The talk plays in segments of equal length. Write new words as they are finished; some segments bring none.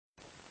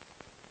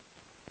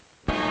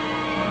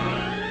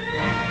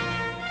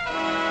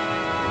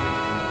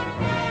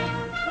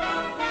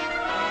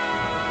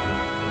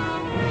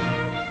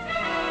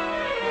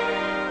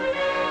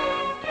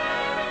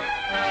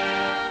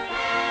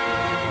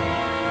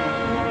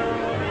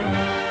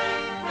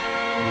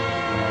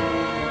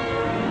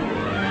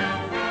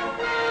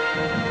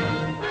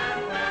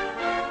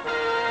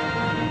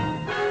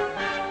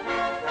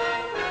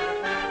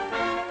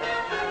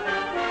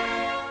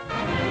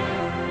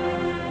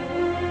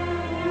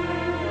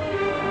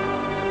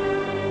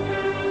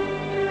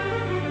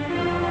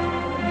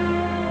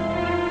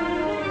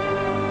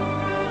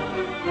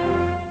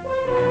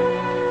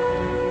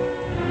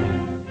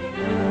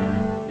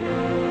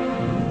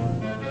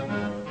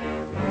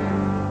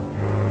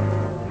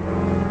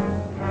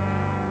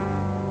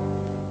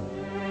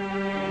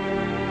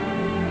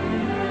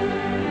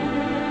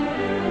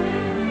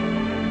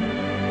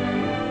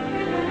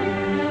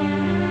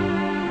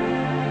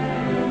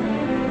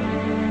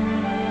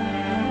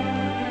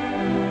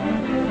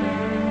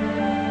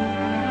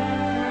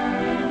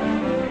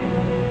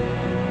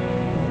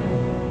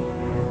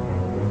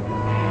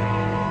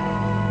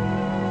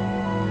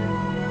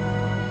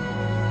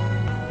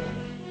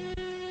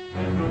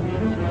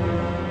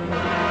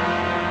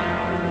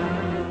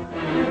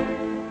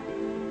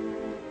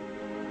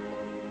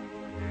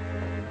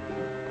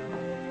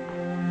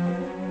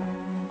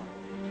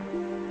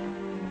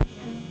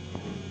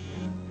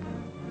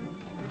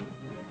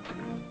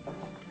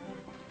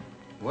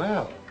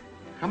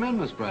Come in,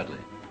 Miss Bradley.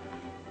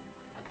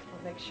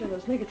 I'll make sure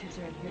those negatives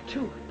are in here,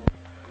 too.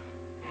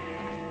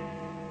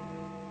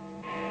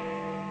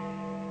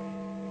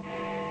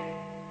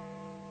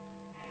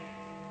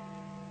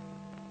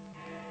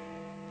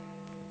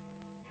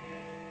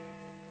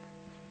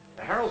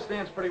 The Herald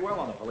stands pretty well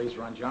on the police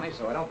run, Johnny,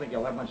 so I don't think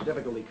you'll have much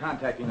difficulty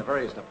contacting the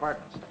various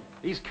departments.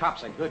 These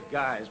cops are good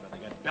guys, but they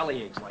got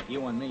bellyaches like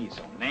you and me,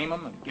 so name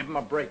them and give them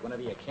a break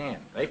whenever you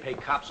can. They pay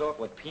cops off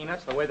with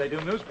peanuts the way they do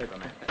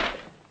newspapermen.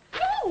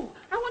 No!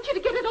 I want you to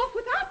get it off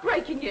without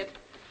breaking it.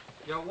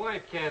 Your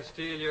wife can't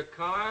steal your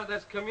car.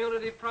 That's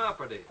community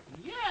property.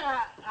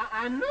 Yeah,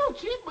 I know,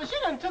 Chief, but she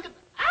done took it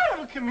out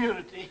of the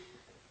community.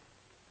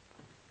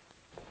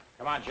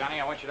 Come on,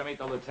 Johnny, I want you to meet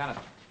the lieutenant.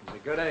 He's a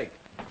good egg.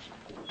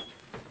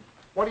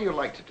 What do you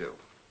like to do?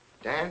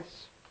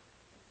 Dance?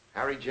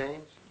 Harry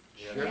James?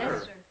 Sure.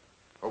 Yes, sir.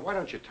 Or why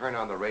don't you turn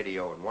on the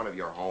radio in one of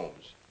your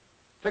homes?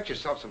 Fix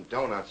yourself some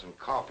donuts and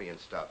coffee and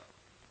stuff.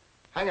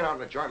 Hanging out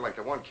in a joint like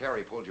the one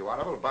Carrie pulled you out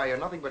of will buy you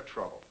nothing but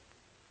trouble.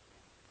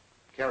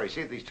 Carrie,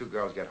 see if these two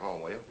girls get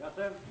home, will you? Yes,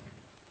 sir.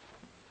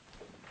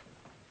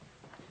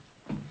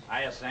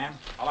 Hiya, Sam.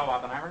 Hello,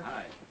 Oppenheimer.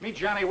 Hi. Meet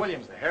Johnny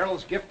Williams, the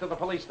Herald's gift to the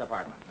police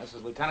department. This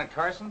is Lieutenant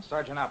Carson,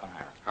 Sergeant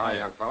Oppenheimer. Hi,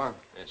 young fella.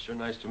 It's sure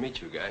nice to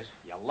meet you guys.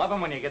 You love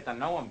him when you get to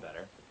know him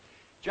better.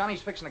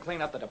 Johnny's fixing to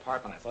clean up the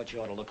department. I thought you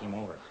ought to look him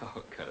over.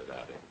 Oh, cut it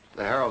out, eh?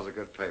 The Herald's a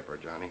good paper,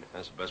 Johnny.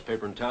 That's the best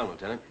paper in town,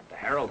 Lieutenant. The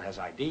Herald has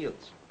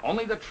ideals.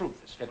 Only the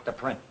truth is fit to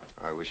print.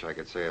 I wish I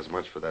could say as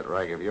much for that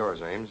rag of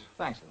yours, Ames.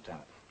 Thanks,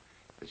 Lieutenant.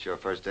 It's your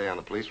first day on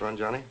the police run,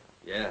 Johnny?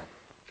 Yeah.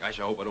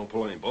 Gosh, I hope I don't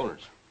pull any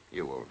boners.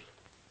 You won't.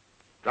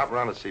 Drop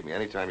around and see me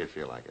anytime you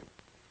feel like it.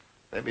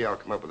 Maybe I'll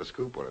come up with a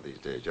scoop one of these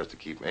days just to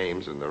keep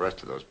Ames and the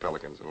rest of those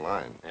pelicans in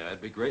line. Yeah,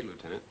 that'd be great,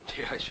 Lieutenant.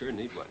 Yeah, I sure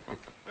need one.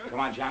 Come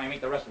on, Johnny, meet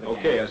the rest of the gang.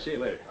 Okay, I'll see you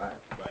later. All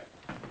right. Bye.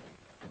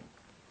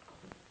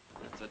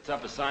 It's a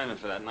tough assignment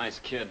for that nice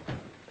kid.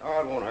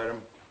 Oh, it won't hurt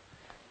him.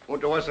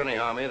 Won't do us any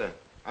harm either.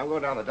 I'm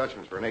going down to the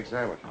Dutchman's for an egg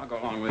sandwich. I'll go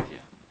along with you.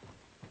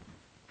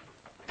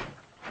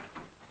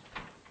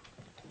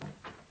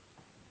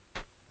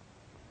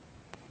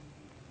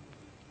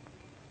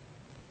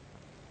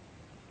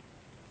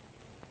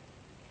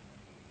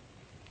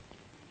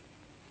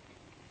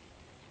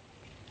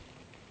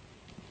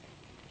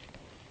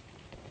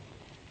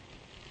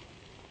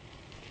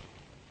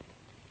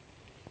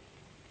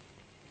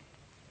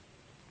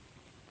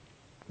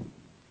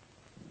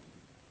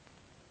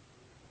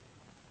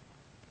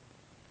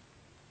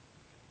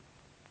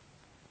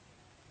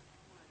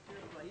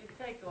 You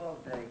take all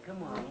day.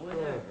 Come on, will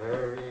you?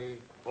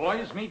 Hurry.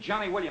 Boys, meet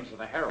Johnny Williams of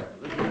the Herald.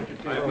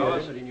 Hi,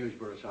 fellas. City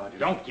Newsboro, Sergeant.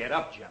 Don't get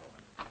up, gentlemen.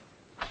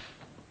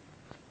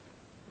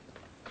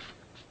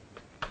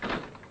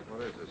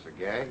 What is this, a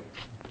gag?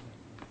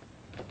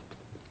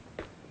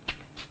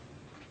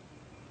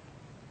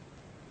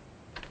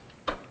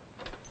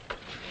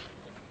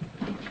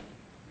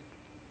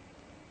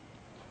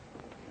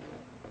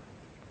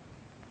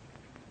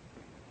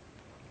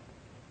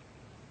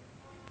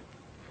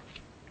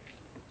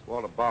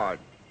 Walter Bard.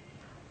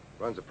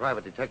 Runs a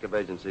private detective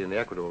agency in the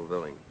Equitable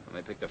building. And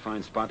they picked a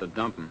fine spot to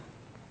dump him.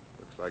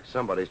 Looks like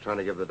somebody's trying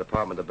to give the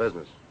department the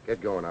business.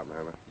 Get going,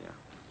 Oppenheimer. Yeah.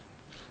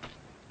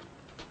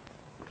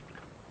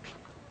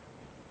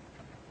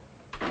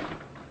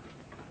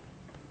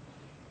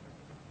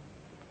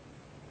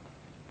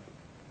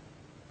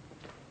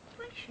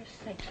 Gracious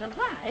sakes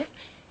alive.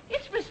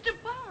 It's Mr.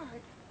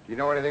 Bard. Do you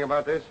know anything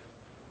about this?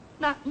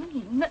 Not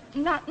me.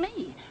 Not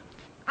me.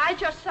 I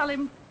just sell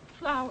him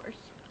flowers.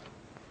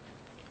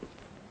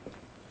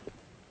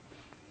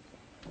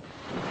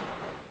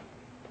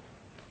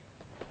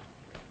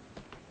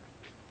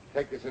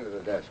 Take this into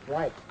the desk.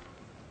 Right.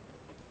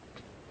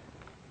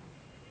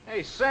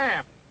 Hey,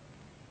 Sam.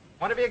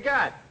 What have you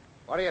got?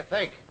 What do you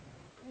think?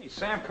 Hey,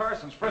 Sam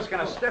Carson's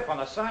frisking a stiff on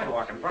the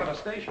sidewalk in front of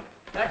the station.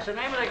 That's the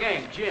name of the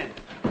game, gin.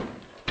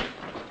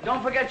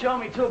 Don't forget you owe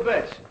me 2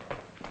 bits.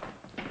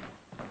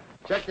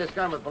 Check this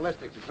gun with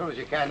ballistics as soon as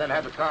you can, then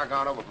have the car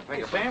gone over for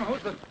Hey, fingerprints. Sam,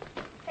 who's the...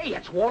 Hey,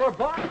 it's Walter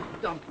Bard.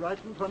 Dumped right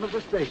in front of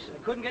the station.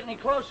 Couldn't get any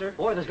closer.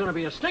 Boy, there's going to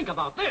be a stink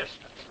about this.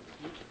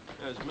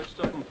 Yeah, he's mixed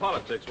up in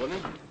politics,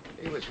 wasn't he?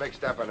 He was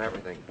mixed up on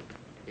everything.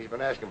 He's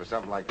been asking for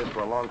something like this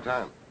for a long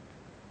time.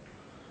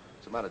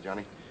 What's the matter,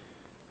 Johnny?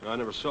 I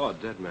never saw a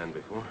dead man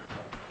before.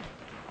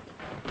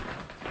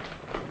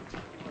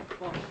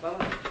 Come on,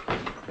 fella.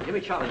 Give me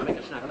Charlie to make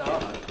a snap.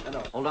 No.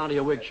 Hold on to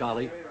your wig,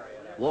 Charlie.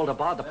 Walter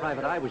Bard, the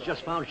private eye, was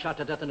just found shot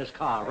to death in his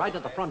car, right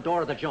at the front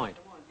door of the joint.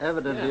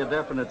 Evidently a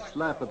definite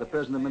slap at the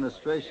present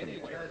administration.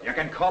 You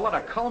can call it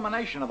a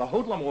culmination of the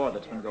hoodlum war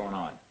that's been going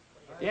on.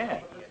 Yeah.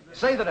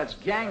 Say that it's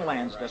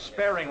gangland's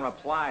despairing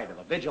reply to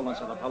the vigilance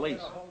of the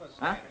police.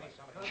 Huh?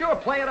 Sure,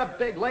 play it up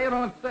big, lay it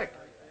on thick.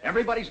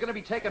 Everybody's going to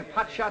be taking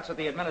pot shots at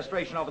the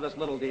administration over this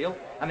little deal,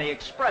 and the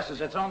Express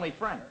is its only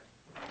friend.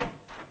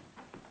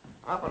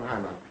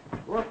 Oppenheimer,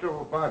 go up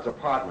to Bard's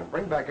apartment.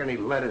 Bring back any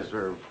letters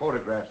or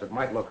photographs that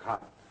might look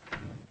hot.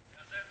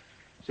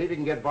 See if you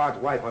can get Bard's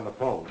wife on the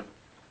phone.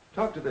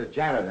 Talk to the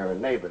janitor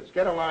and neighbors.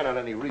 Get a line on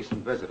any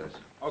recent visitors.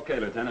 Okay,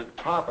 Lieutenant.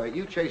 Harper,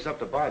 you chase up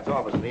to Bard's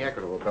office in the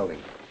Equitable building.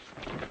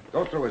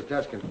 Go through his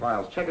desk and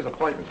files. Check his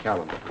appointment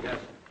calendar. Yes.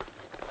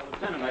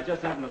 Lieutenant, I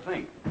just happened to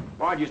think.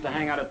 Bard used to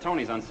hang out at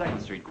Tony's on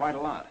 2nd Street quite a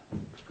lot.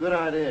 Good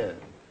idea.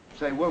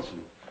 Say,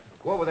 Wilson,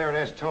 go over there and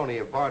ask Tony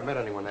if Bard met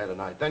anyone there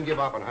tonight. Then give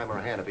Oppenheimer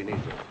a hand if he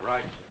needs it.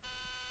 Right.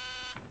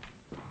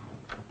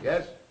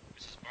 Yes?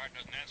 Mrs. Bard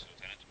doesn't answer,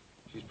 Lieutenant.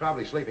 She's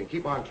probably sleeping.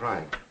 Keep on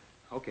trying.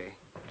 Okay.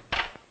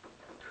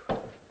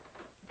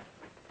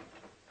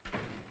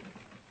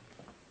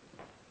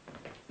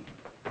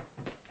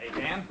 Hey,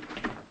 Dan.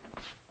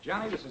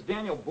 Johnny, this is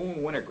Daniel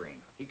Boone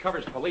Wintergreen. He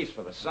covers police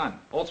for the Sun.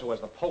 Also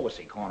has the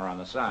Poesy Corner on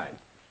the side.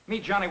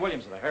 Meet Johnny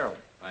Williams of the Herald.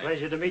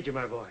 Pleasure to meet you,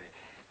 my boy.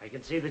 I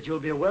can see that you'll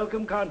be a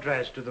welcome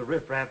contrast to the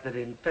riffraff that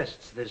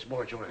infests this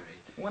mortuary.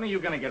 When are you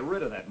going to get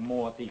rid of that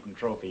moth-eaten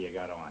trophy you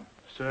got on?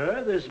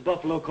 Sir, this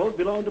buffalo coat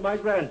belonged to my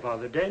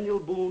grandfather, Daniel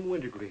Boone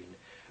Wintergreen,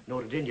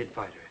 noted Indian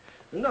fighter.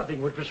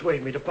 Nothing would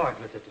persuade me to part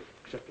with it,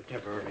 except a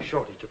temporary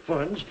shortage of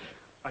funds.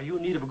 Are you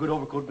in need of a good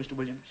overcoat, Mr.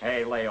 Williams?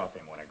 Hey, lay off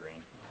him,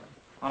 Wintergreen.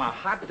 On a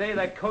hot day,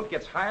 that coat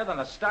gets higher than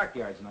the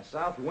stockyards in a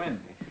south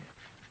wind.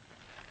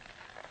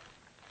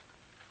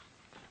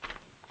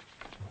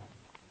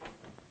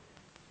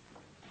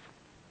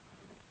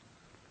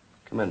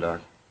 Come in,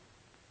 Doc.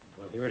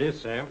 Well, here it is,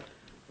 Sam.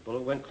 The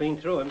bullet went clean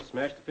through him,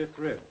 smashed the 5th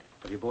rib.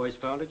 Have you boys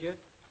found it yet?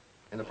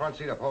 In the front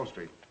seat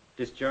upholstery.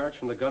 Discharged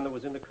from the gun that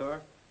was in the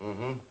car?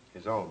 Mm-hmm.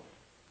 His own.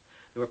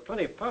 There were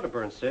plenty of powder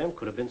burns, Sam.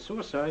 Could have been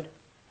suicide.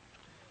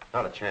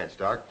 Not a chance,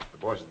 Doc. The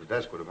boys at the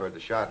desk would have heard the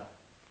shot.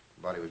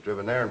 The body was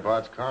driven there in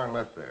Bard's car and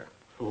left there.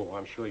 Oh,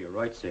 I'm sure you're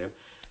right, Sam. Do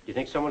you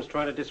think someone's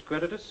trying to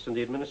discredit us in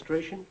the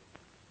administration?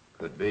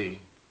 Could be.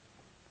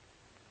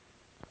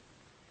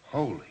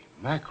 Holy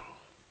mackerel.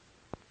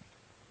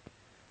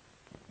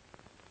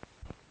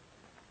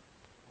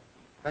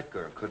 That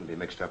girl couldn't be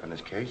mixed up in this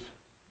case.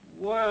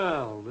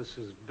 Well, this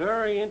is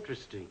very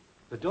interesting.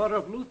 The daughter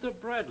of Luther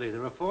Bradley, the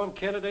reform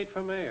candidate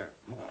for mayor.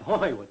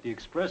 Boy, what the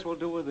Express will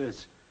do with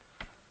this.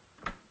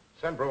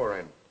 Send Brewer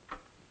in.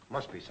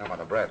 Must be some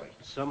other Bradley.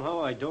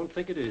 Somehow, I don't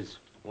think it is.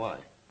 Why?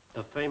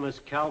 The famous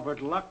Calvert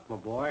Luck, my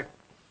boy.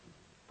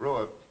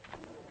 Brewer,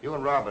 you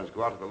and Robbins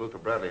go out to the Luther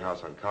Bradley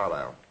house on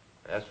Carlisle.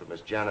 Ask for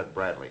Miss Janet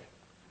Bradley.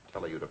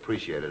 Tell her you'd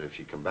appreciate it if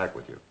she'd come back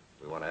with you.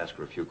 We want to ask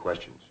her a few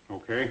questions.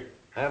 Okay.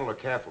 Handle her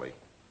carefully.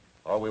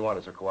 All we want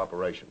is her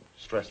cooperation.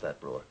 Stress that,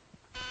 Brewer.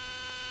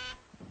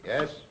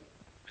 Yes?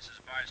 Mrs.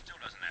 Bard still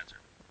doesn't answer.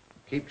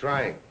 Keep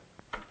trying.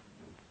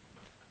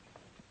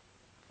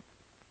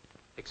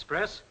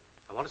 Express?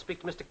 I want to speak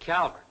to Mr.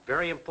 Calvert.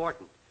 Very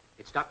important.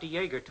 It's Dr.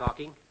 Yeager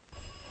talking.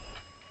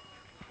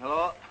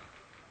 Hello?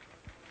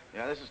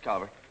 Yeah, this is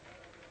Calvert.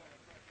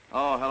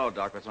 Oh, hello,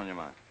 Doc. What's on your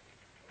mind?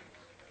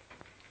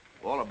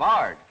 Walter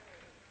Bard.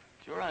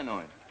 Sure, I know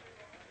him.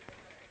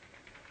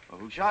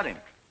 Well, who shot him?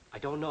 I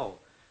don't know,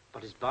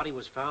 but his body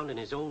was found in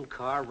his own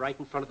car right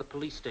in front of the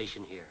police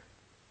station here.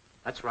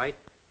 That's right,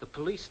 the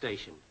police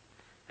station.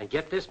 And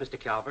get this, Mr.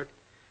 Calvert.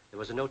 There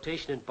was a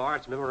notation in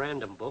Bard's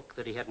memorandum book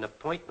that he had an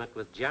appointment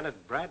with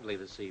Janet Bradley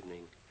this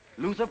evening.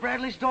 Luther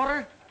Bradley's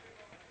daughter?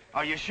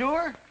 Are you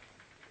sure?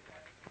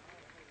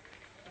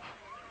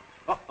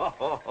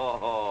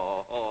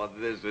 Oh,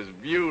 this is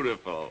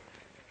beautiful.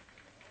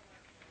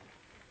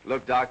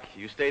 Look, Doc,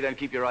 you stay there and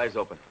keep your eyes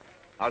open.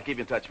 I'll keep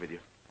in touch with you.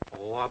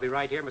 Oh, I'll be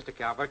right here, Mr.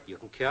 Calvert. You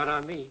can count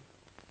on me.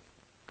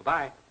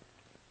 Goodbye.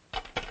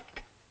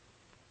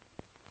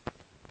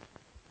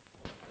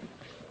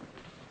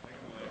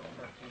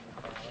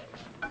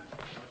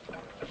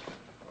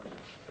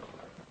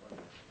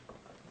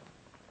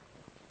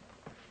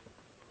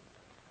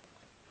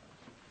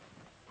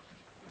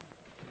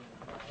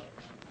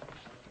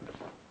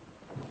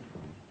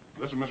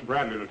 This is Miss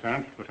Bradley,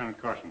 Lieutenant. Lieutenant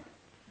Carson.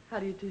 How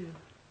do you do?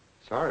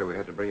 Sorry we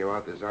had to bring you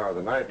out this hour of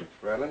the night, Miss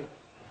Bradley.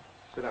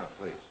 Sit down,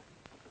 please.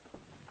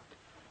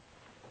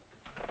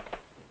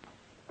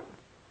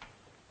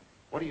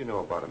 What do you know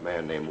about a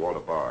man named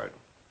Walter Bard?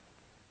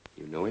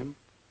 You knew him?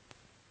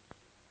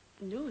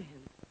 Knew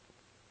him?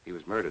 He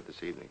was murdered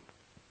this evening.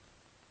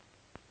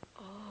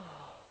 Oh.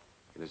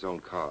 In his own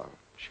car,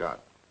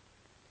 shot.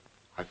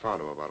 I found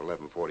him about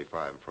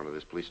 11:45 in front of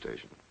this police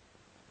station.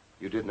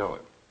 You did know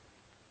him?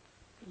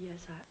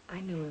 Yes, I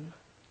knew him.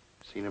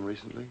 Seen him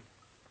recently?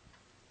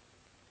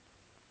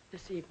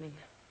 This evening.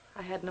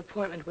 I had an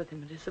appointment with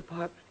him at his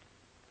apartment.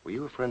 Were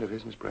you a friend of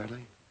his, Miss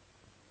Bradley?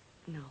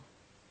 No.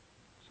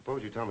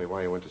 Suppose you tell me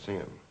why you went to see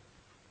him.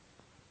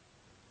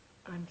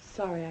 I'm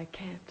sorry I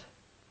can't.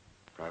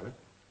 Private?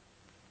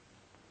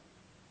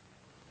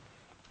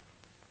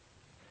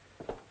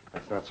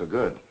 That's not so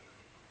good.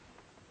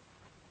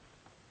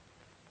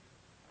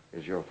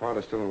 Is your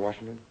father still in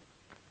Washington?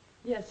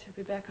 Yes, he'll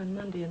be back on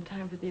Monday in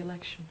time for the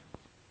election.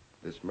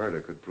 This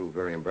murder could prove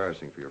very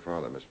embarrassing for your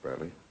father, Miss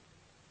Bradley.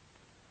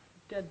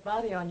 Dead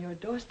body on your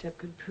doorstep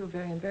could prove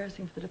very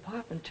embarrassing for the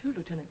department, too,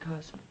 Lieutenant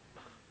Carson.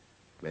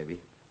 Maybe.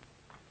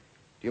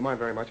 Do you mind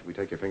very much if we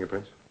take your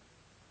fingerprints?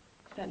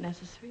 Is that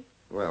necessary?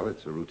 Well,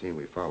 it's a routine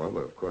we follow,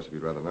 but of course if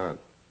you'd rather not.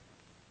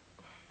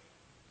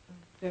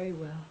 Very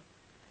well.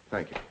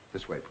 Thank you.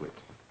 This way, please.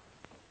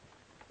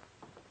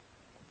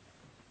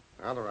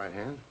 Now the right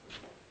hand.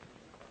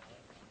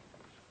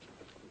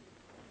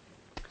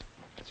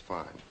 That's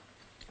fine.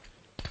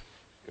 You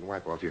can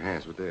wipe off your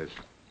hands with this.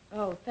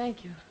 Oh,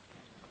 thank you.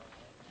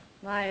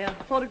 My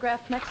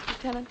photograph next,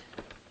 Lieutenant?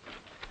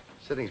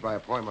 Sittings by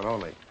appointment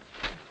only.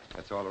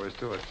 That's all there is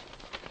to it.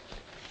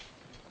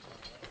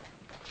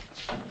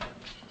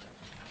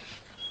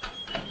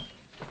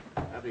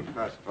 That'll be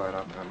classified,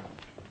 Oppenheimer.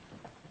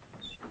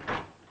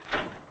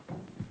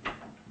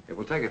 It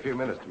will take a few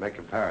minutes to make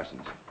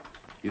comparisons.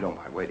 You don't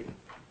mind waiting.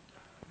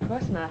 Of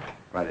course not.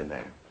 Right in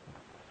there.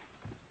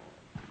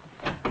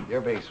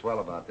 You're being swell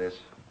about this.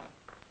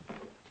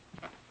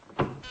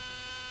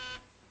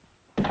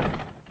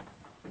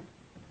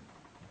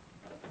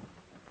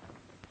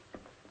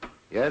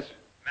 Yes?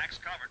 Max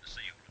Calvert to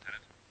see you,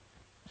 Lieutenant.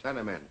 Send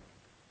him in.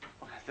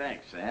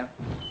 Thanks, Sam.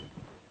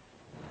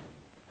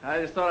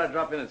 I just thought I'd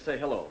drop in and say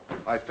hello.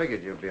 I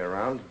figured you'd be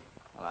around.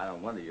 Well, I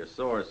don't wonder you're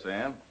sore,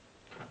 Sam.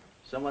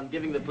 Someone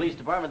giving the police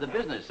department the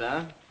business,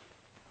 huh?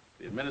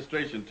 The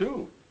administration,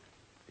 too.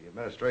 The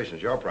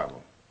administration's your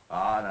problem.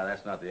 Oh, no,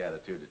 that's not the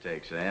attitude to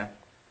take, Sam.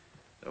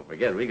 Don't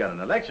forget, we got an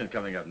election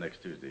coming up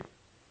next Tuesday.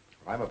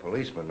 I'm a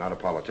policeman, not a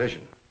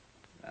politician.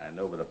 I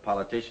know, but a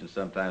politician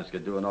sometimes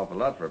could do an awful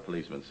lot for a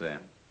policeman, Sam.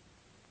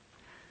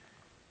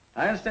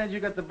 I understand you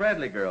got the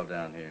Bradley girl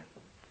down here.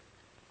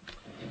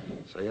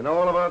 So you know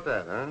all about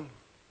that, huh?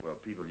 Well,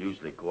 people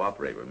usually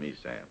cooperate with me,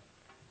 Sam.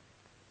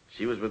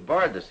 She was with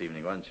Bard this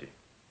evening, wasn't she?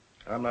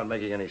 I'm not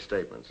making any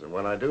statements, and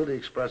when I do, the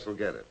Express will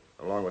get it,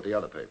 along with the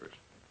other papers.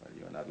 Well,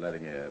 you're not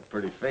letting a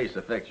pretty face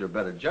affect your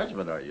better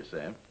judgment, are you,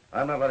 Sam?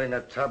 I'm not letting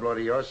that tabloid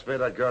of yours smear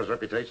that girl's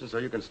reputation so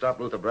you can stop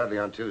Luther Bradley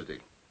on Tuesday.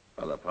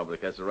 Well, the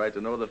public has the right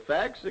to know the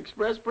facts.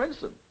 Express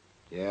prints them.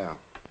 Yeah.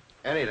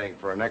 Anything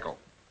for a nickel.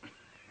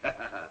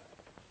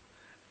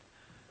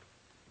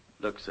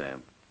 Look,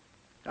 Sam,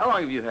 how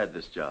long have you had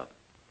this job?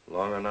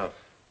 Long enough.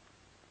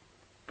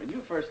 When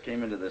you first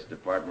came into this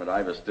department,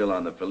 I was still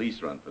on the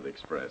police run for the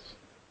Express.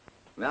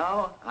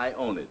 Now, I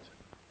own it.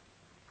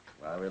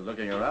 While we're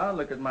looking around,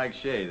 look at Mike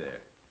Shea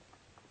there.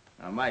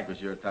 Now, Mike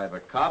was your type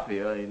of cop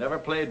here. He never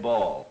played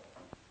ball.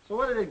 So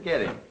what did it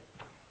get him?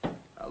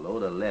 A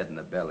load of lead in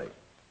the belly.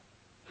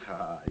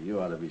 Ah, you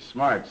ought to be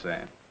smart,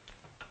 Sam.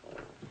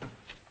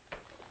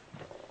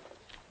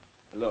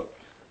 Look,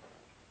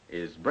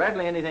 is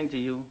Bradley anything to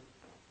you?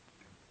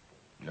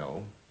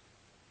 No.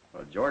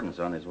 Well, Jordan's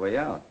on his way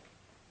out.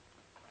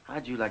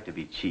 How'd you like to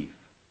be chief?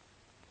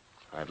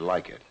 I'd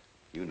like it.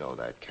 You know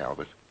that,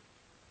 Calvert.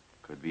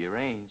 Could be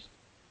arranged.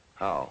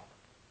 How?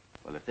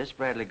 Well, if this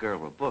Bradley girl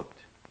were booked,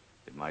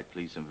 it might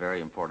please some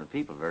very important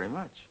people very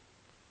much.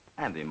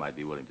 And they might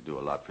be willing to do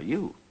a lot for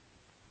you.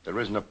 There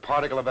isn't a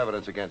particle of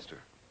evidence against her.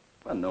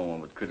 Well, no one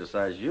would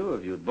criticize you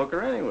if you'd book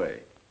her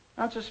anyway.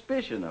 On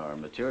suspicion or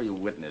material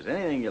witness,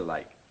 anything you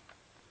like.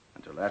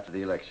 Until after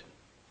the election.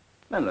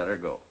 Then let her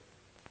go.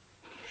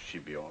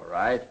 She'd be all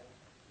right.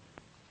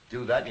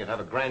 Do that and you'd have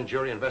a grand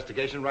jury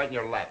investigation right in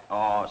your lap.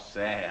 Oh,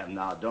 Sam,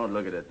 now don't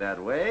look at it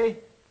that way.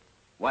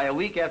 Why, a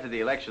week after the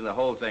election, the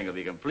whole thing will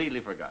be completely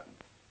forgotten.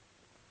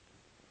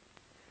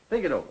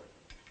 Think it over.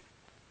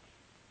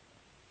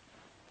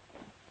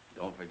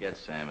 Don't forget,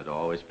 Sam, it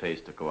always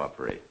pays to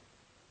cooperate.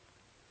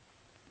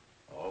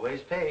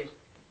 Always pays.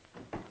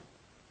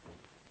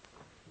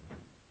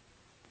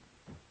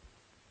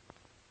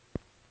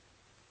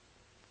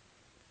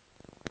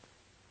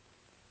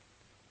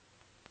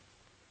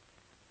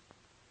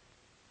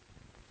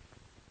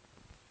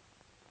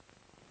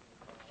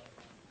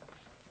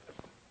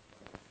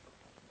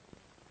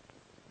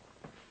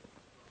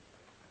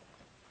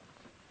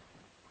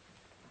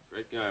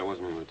 Great guy,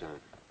 wasn't he,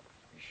 Lieutenant?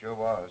 He sure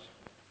was.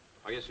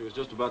 I guess he was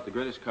just about the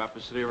greatest cop the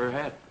city ever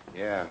had.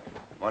 Yeah.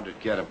 Wanted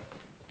to get him.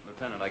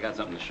 Lieutenant, I got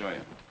something to show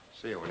you.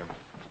 See you, William.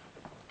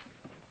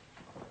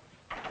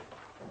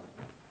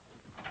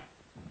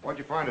 What'd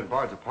you find in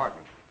Bard's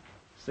apartment?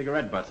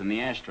 Cigarette butts in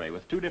the ashtray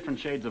with 2 different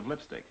shades of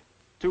lipstick.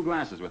 2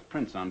 glasses with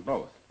prints on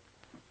both.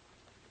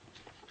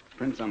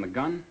 Prints on the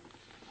gun,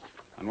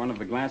 on one of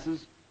the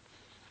glasses,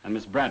 and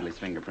Miss Bradley's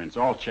fingerprints,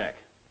 all check.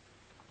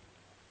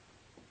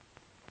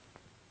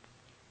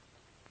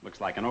 Looks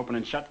like an open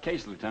and shut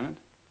case, Lieutenant.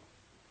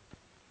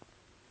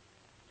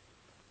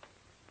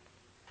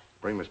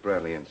 Bring Miss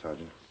Bradley in,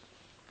 Sergeant.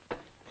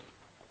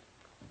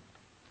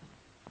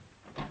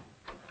 The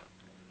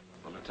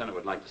Lieutenant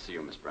would like to see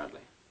you, Miss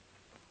Bradley.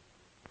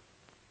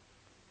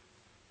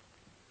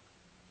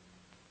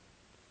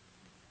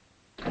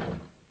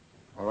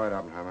 All right,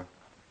 Oppenheimer.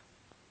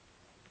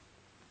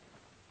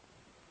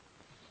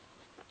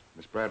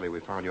 Miss Bradley, we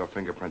found your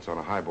fingerprints on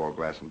a highball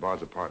glass in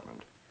Bard's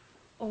apartment.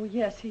 Oh,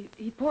 yes,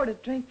 he poured a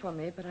drink for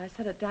me, but I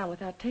set it down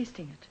without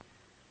tasting it.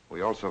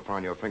 We also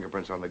found your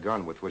fingerprints on the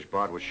gun with which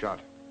Bard was shot.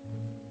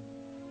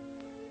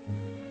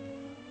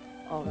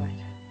 All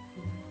right.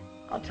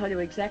 I'll tell you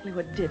exactly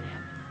what did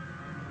happen.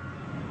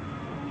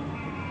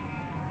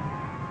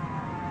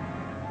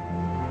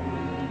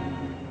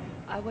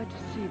 I went to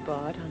see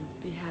Bard on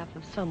behalf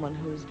of someone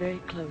who was very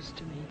close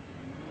to me.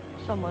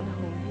 someone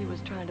whom he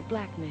was trying to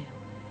blackmail.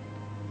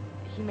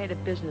 He made a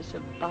business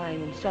of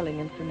buying and selling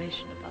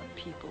information about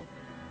people,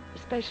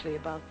 especially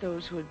about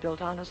those who had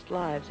built honest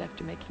lives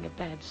after making a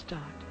bad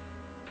start.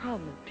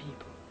 Prominent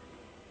people.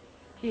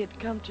 He had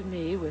come to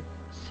me with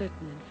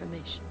certain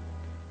information.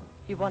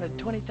 He wanted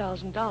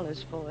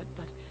 $20,000 for it,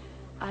 but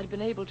I'd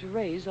been able to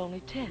raise only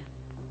 10.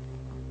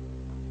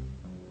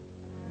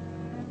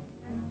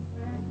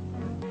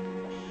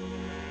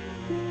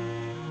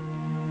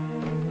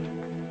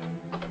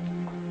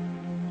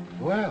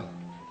 Well,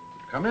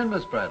 come in,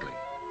 Miss Bradley.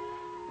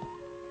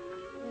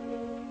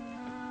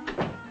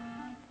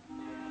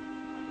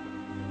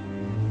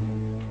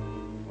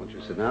 Won't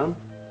you sit down?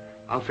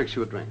 I'll fix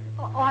you a drink.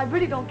 Oh, I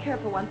really don't care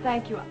for one,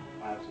 thank you.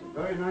 I have some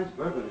very nice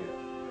bourbon here.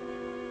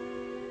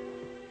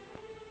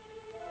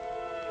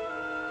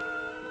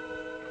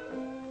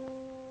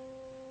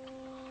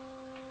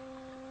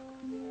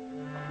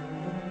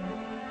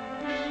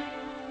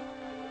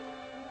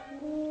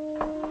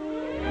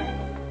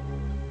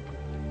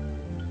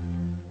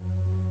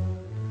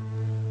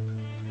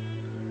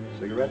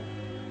 Cigarette?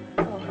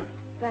 Oh,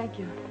 thank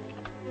you.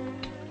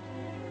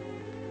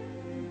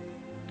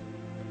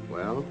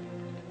 Well,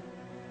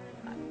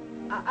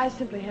 I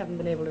simply haven't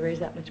been able to raise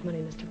that much money,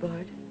 Mr.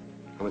 Bard.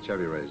 how much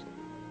have you raised?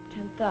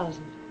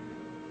 10,000.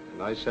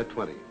 And I said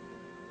 20.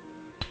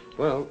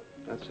 Well,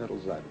 that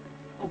settles that.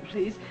 Oh,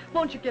 please,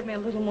 won't you give me a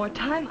little more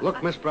time?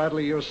 Look, Miss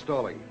Bradley, you're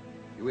stalling.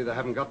 You either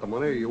haven't got the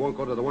money or you won't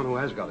go to the one who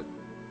has got it.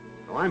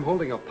 Now, I'm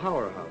holding a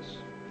powerhouse.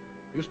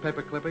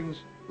 Newspaper clippings,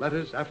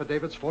 letters,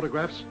 affidavits,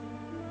 photographs.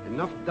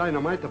 Enough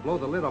dynamite to blow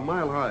the lid a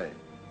mile high.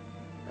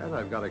 And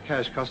I've got a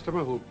cash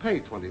customer who'll pay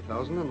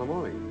 $20,000 in the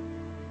morning.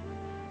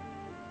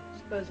 I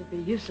suppose it'd be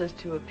useless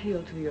to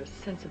appeal to your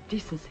sense of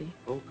decency.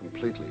 Oh,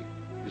 completely.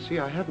 You see,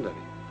 I haven't any.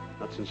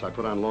 Not since I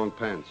put on long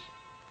pants.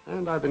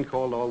 And I've been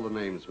called all the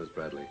names, Miss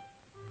Bradley.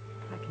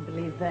 I can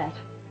believe that.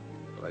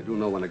 But I do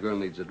know when a girl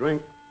needs a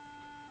drink.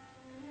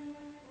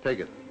 Take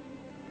it.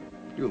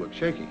 You look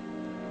shaky.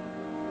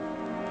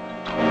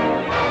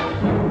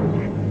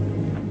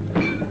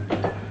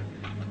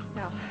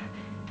 Now,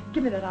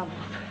 give me that envelope.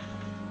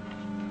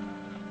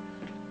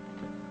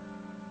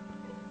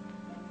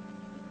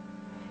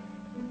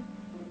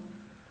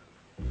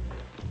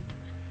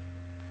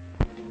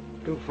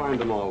 You'll find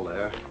them all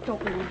there.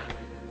 Don't worry.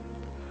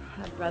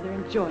 I'd rather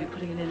enjoy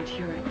putting an end to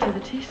your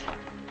activities.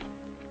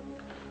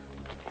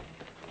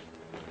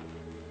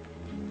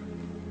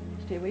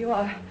 Stay where you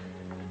are.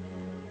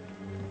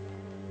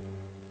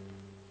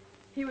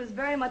 He was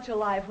very much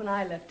alive when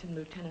I left him,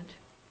 Lieutenant.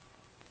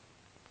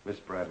 Miss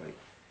Bradley,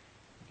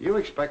 do you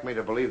expect me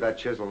to believe that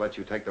chisel let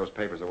you take those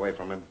papers away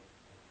from him?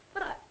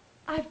 But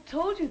I've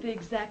told you the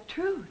exact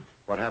truth.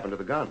 What happened to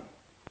the gun?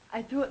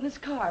 I threw it in his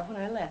car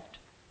when I left.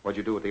 What'd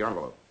you do with the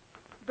envelope?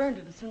 Burned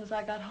it as soon as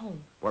I got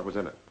home. What was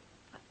in it?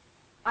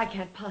 I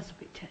can't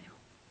possibly tell you.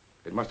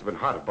 It must have been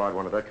hot if Bard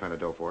wanted that kind of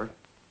dough for it.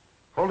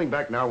 Holding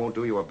back now won't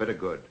do you a bit of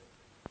good.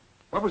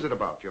 What was it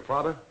about? Your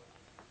father?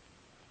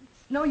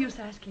 It's no use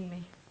asking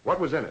me. What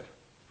was in it?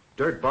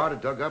 Dirt Bard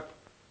had dug up?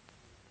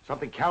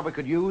 Something Calvert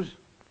could use?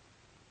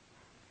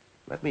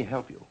 Let me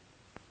help you.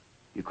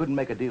 You couldn't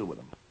make a deal with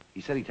him.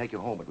 He said he'd take you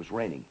home. It was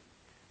raining.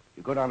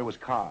 You go down to his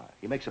car.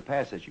 He makes a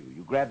pass at you.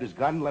 You grabbed his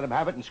gun, let him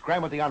have it, and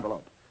scram with the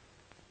envelope.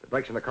 The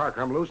brakes in the car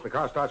come loose, and the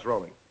car starts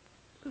rolling.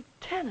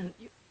 Lieutenant,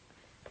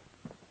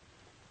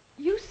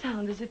 you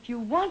sound as if you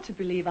want to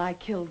believe I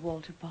killed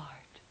Walter Bard.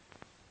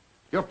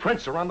 Your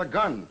prints are on the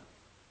gun.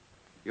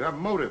 You have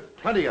motive,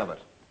 plenty of it.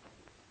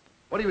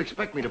 What do you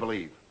expect me to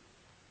believe?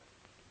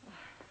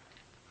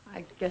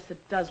 I guess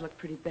it does look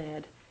pretty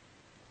bad.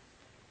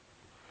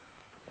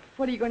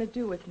 What are you going to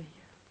do with me?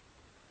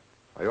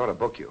 I ought to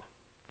book you.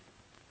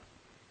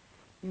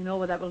 You know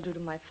what that will do to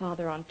my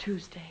father on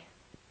Tuesday.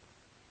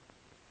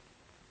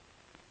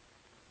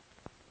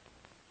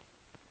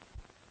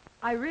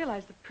 I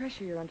realize the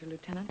pressure you're under,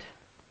 Lieutenant.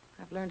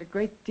 I've learned a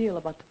great deal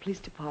about the police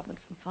department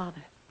from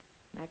Father.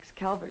 Max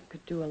Calvert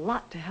could do a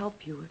lot to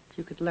help you if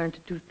you could learn to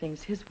do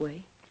things his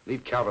way.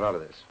 Leave Calvert out of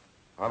this.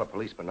 I'm a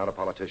policeman, not a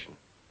politician.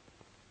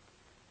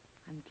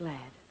 I'm glad.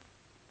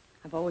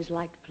 I've always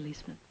liked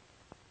policemen.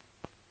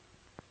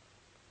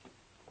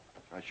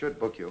 I should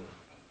book you.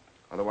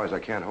 Otherwise, I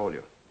can't hold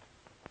you.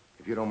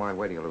 If you don't mind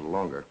waiting a little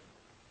longer,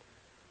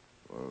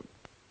 well,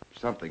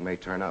 something may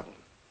turn up.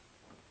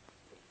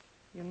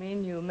 You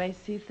mean you may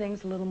see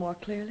things a little more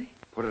clearly?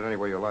 Put it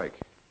anywhere you like.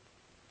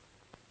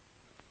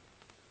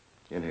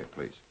 In here,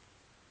 please.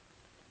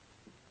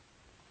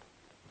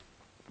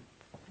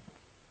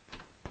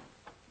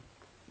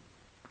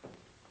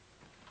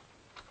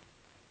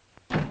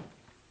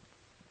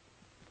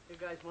 You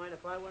guys mind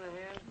if I went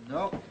ahead?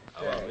 No.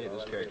 Hello, me.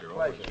 This character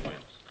always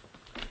wins.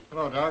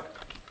 Hello, Doc.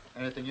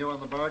 Anything new on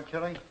the Bard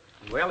killing?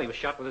 Well, he was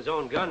shot with his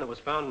own gun that was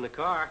found in the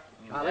car.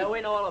 Yeah, we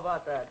know all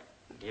about that.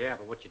 Yeah,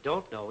 but what you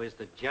don't know is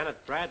that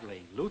Janet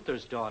Bradley,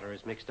 Luther's daughter,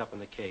 is mixed up in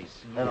the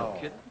case. No.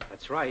 Kidding?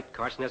 That's right.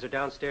 Carson has her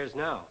downstairs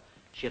now.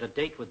 She had a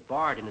date with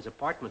Bard in his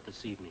apartment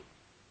this evening.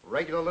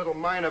 Regular little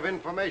mine of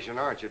information,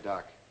 aren't you,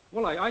 Doc?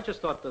 Well, I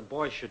just thought the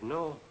boys should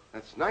know.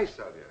 That's nice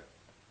of you.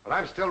 But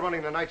I'm still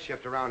running the night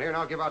shift around here, and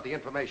I'll give out the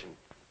information.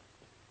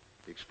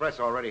 The Express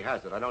already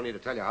has it. I don't need to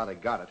tell you how they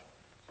got it.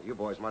 So you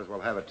boys might as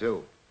well have it,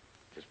 too.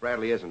 Miss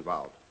Bradley is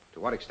involved. To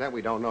what extent,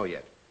 we don't know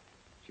yet.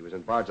 She was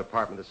in Bard's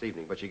apartment this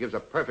evening, but she gives a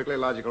perfectly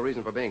logical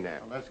reason for being there.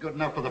 Well, that's good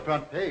enough for the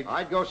front page.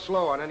 I'd go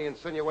slow on any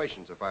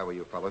insinuations if I were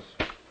you fellas.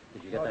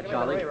 Did you get that,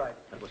 Charlie?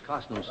 That was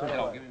Carson who said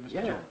it.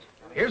 Yeah. Jones.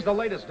 Here's the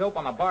latest dope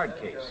on the Bard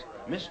case.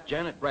 Miss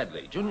Janet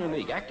Bradley, Junior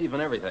League, active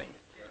and everything.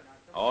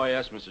 Oh,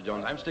 yes, Mr.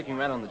 Jones. I'm sticking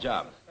right on the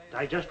job.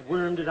 I just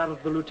wormed it out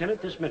of the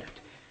lieutenant this minute.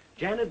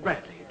 Janet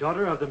Bradley,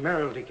 daughter of the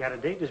mayoralty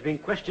candidate, is being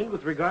questioned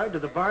with regard to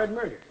the Bard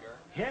murder.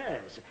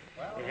 Yes.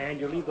 And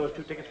you'll leave those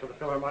 2 tickets for the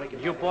Philharmonic.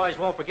 You boys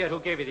won't forget who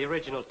gave you the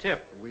original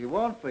tip. We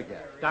won't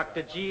forget.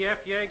 Dr.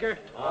 G.F. Yeager?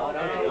 Oh,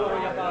 don't you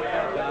worry about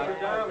that,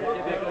 Doc.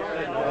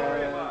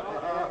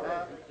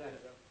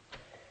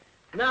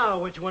 Now,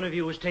 which one of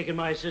you was taking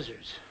my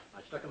scissors?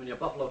 I stuck them in your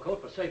buffalo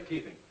coat for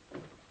safekeeping.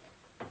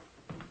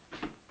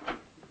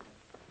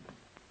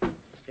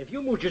 If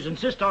you moochers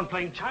insist on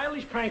playing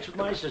childish pranks with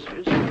my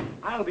scissors,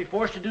 I'll be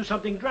forced to do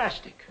something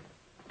drastic.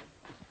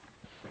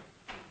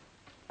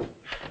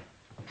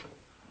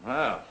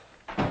 Well,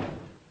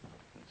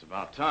 it's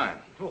about time.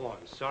 Oh,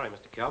 I'm sorry,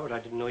 Mr. Calvert. I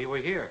didn't know you were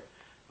here.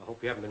 I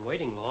hope you haven't been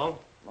waiting long.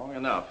 Long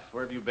enough.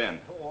 Where have you been?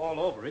 Oh, all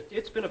over.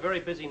 It's been a very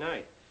busy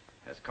night.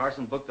 Has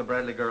Carson booked the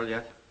Bradley girl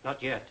yet?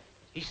 Not yet.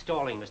 He's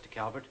stalling, Mr.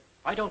 Calvert.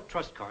 I don't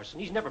trust Carson.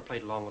 He's never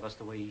played along with us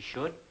the way he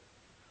should.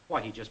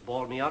 Why, he just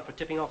bawled me out for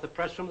tipping off the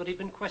press room that he'd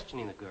been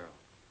questioning the girl.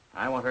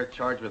 I want her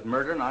charged with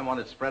murder, and I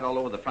want it spread all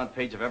over the front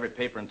page of every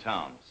paper in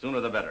town. Sooner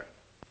the better.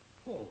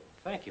 Oh,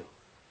 thank you.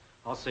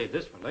 I'll save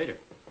this for later.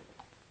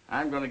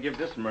 I'm going to give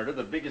this murder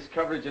the biggest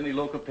coverage any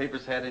local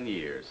paper's had in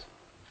years.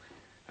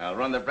 I'll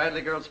run the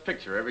Bradley girl's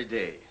picture every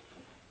day.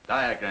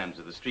 Diagrams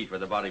of the street where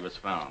the body was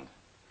found.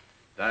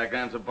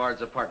 Diagrams of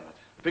Bard's apartment.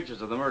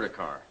 Pictures of the murder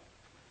car.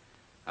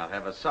 I'll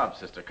have a sob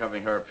sister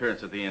covering her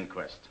appearance at the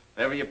inquest.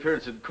 Every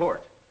appearance in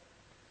court.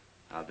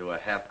 I'll do a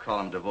half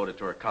column devoted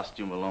to her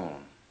costume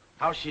alone.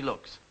 How she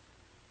looks.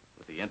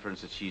 With the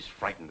inference that she's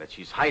frightened, that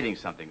she's hiding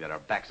something, that her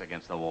back's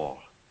against the wall.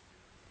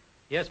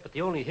 Yes, but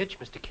the only hitch,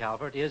 Mr.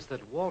 Calvert, is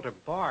that Walter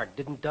Bard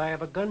didn't die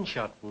of a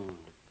gunshot wound.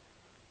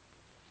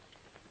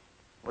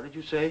 What did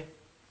you say?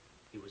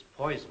 He was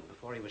poisoned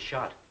before he was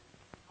shot.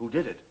 Who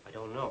did it? I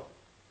don't know.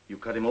 You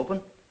cut him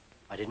open?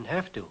 I didn't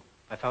have to.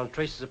 I found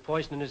traces of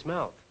poison in his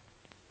mouth.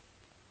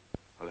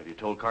 Well, have you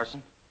told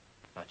Carson?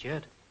 Not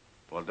yet.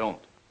 Well, don't.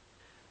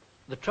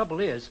 The trouble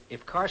is,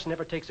 if Carson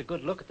ever takes a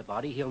good look at the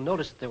body, he'll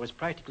notice that there was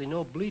practically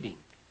no bleeding.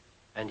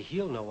 And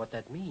he'll know what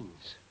that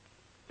means.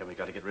 Then we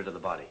got to get rid of the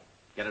body.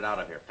 Get it out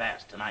of here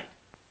fast, tonight.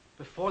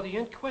 Before the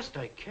inquest,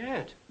 I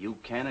can't. You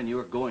can, and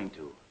you're going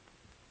to.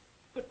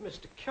 But,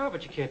 Mr.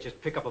 Calvert, you can't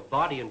just pick up a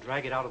body and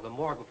drag it out of the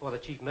morgue before the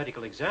chief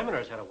medical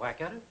examiner's had a whack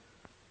at it.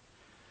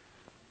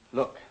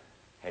 Look,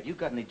 have you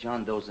got any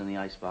John Does in the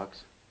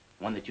icebox?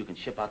 One that you can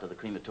ship out to the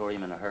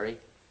crematorium in a hurry?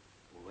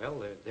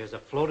 Well, there's a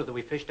floater that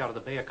we fished out of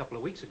the bay a couple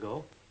of weeks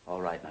ago.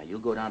 All right, now, you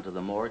go down to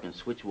the morgue and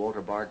switch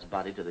Walter Bard's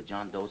body to the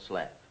John Doe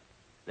slab.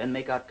 Then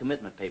make out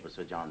commitment papers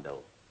for John Doe.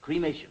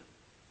 Cremation.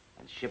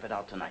 And ship it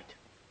out tonight.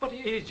 But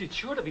it's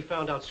sure to be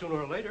found out sooner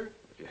or later.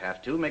 If you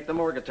have to, make the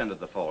morgue attendant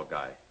the fall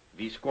guy. If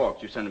he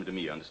squawks, you send him to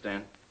me, you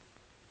understand?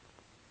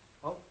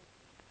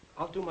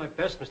 I'll do my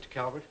best, Mr.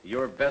 Calvert.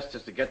 Your best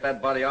is to get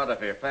that body out of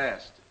here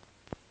fast.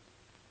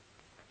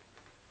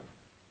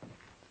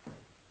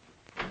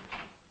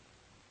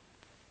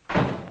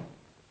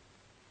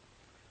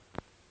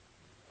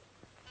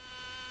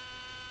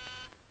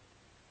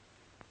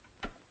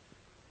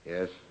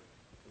 Yes?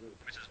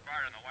 Mrs.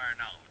 Bard on the wire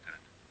now,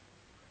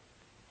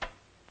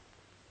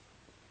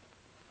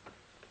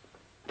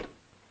 Lieutenant.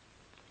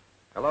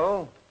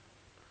 Hello?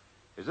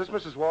 Is this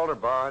Mrs. Walter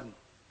Bard?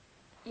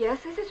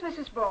 Yes, this is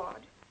Mrs.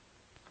 Bard.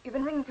 You've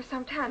been ringing for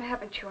some time,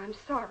 haven't you? I'm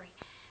sorry.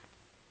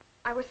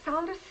 I was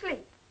sound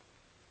asleep.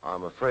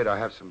 I'm afraid I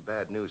have some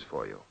bad news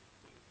for you.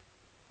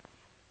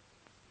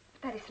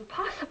 That isn't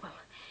possible.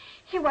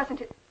 He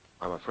wasn't...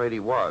 I'm afraid he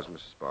was,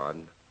 Mrs. Bard.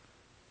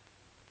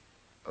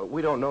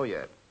 We don't know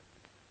yet.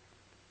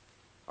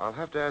 I'll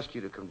have to ask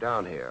you to come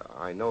down here.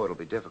 I know it'll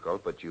be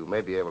difficult, but you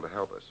may be able to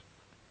help us.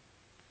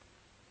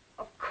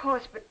 Of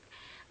course,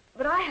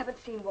 but I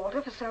haven't seen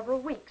Walter for several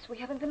weeks. We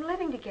haven't been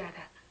living together.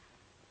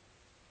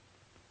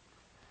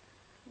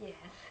 Yes.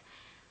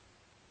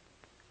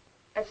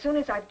 As soon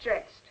as I've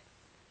dressed.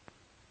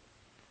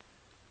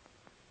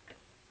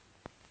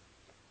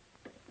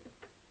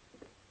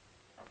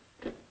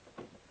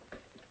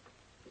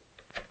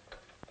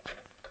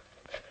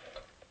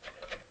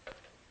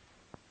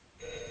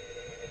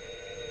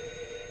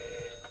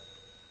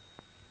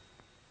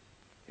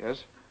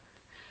 Yes?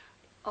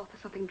 Arthur,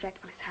 something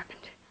dreadful has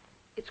happened.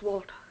 It's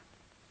Walter.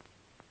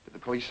 Did the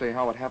police say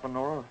how it happened,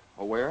 Nora?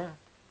 Or where?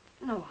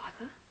 No,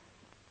 Arthur.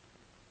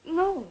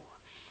 No.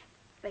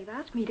 They've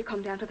asked me to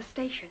come down to the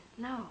station.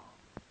 No.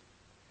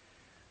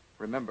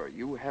 Remember,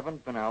 you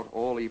haven't been out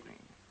all evening.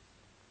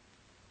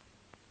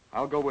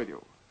 I'll go with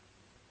you.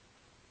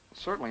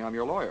 Certainly, I'm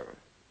your lawyer.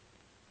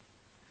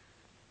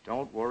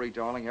 Don't worry,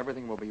 darling.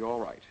 Everything will be all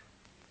right.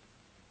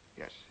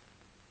 Yes.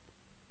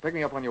 Pick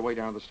me up on your way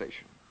down to the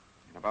station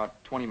in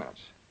about 20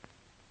 minutes.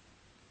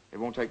 It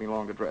won't take me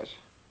long to dress.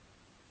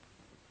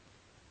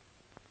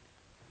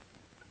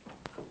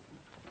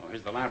 Oh,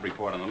 here's the lab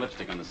report on the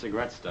lipstick on the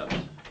cigarette stubs.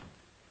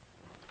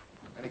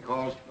 Any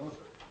calls? No, sir.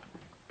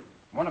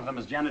 One of them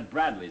is Janet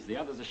Bradley's. The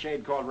other's a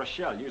shade called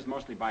Rochelle, used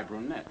mostly by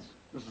brunettes.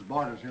 Mrs.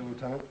 Bard is here,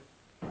 Lieutenant.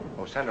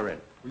 Oh, send her in.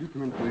 Will you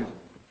come in, please?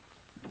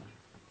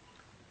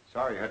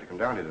 Sorry you had to come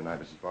down here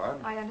tonight, Mrs. Bard.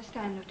 I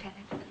understand,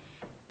 Lieutenant.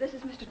 This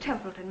is Mr.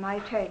 Templeton, my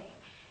attorney.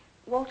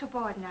 Walter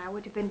Bard and I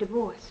would have been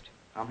divorced.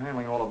 I'm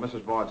handling all of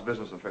Mrs. Bard's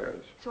business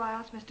affairs. So I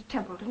asked Mr.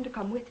 Templeton to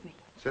come with me.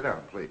 Sit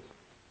down, please.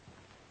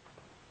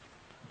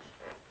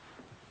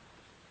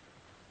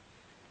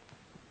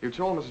 You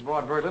told Mrs.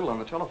 Bard very little on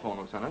the telephone,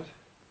 Lieutenant.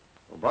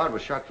 Well, Bard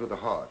was shot through the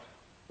heart.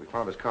 We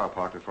found his car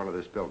parked in front of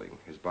this building,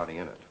 his body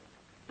in it.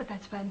 But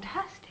that's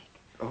fantastic.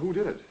 Who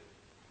did it?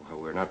 Well,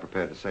 we're not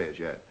prepared to say it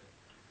yet.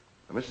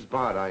 Now, Mrs.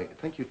 Bard, I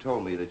think you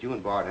told me that you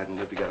and Bard hadn't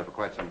lived together for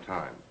quite some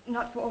time.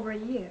 Not for over a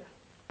year.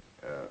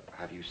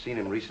 Have you seen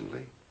him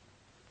recently?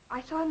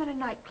 I saw him in a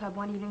nightclub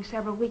one evening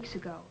several weeks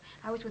ago.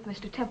 I was with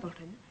Mr.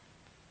 Templeton.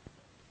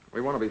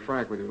 We want to be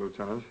frank with you,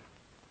 Lieutenant.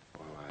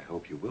 Well, I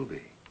hope you will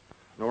be.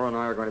 Nora and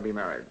I are going to be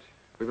married.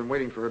 We've been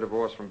waiting for her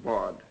divorce from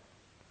Bard.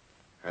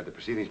 Had the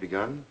proceedings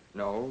begun?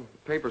 No.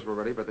 The papers were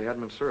ready, but they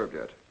hadn't been served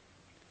yet.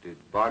 Did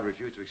Bard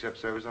refuse to accept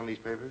service on these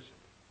papers?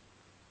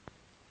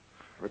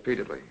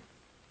 Repeatedly.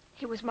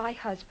 He was my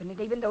husband,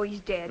 and even though he's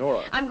dead...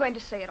 Nora. I'm going to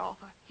say it,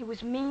 Arthur. He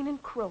was mean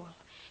and cruel.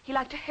 He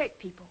liked to hurt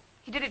people.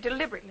 He did it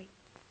deliberately.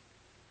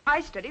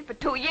 I studied for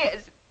 2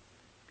 years.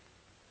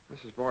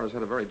 Mrs. Bard has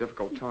had a very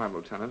difficult time,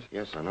 Lieutenant.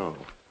 Yes, I know.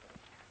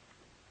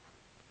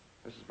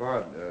 Mrs.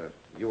 Bard,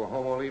 you were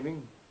home all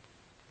evening?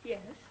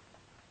 Yes.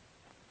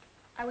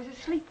 I was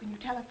asleep when you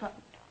telephoned.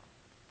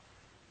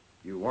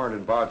 You weren't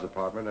in Bard's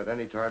apartment at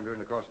any time during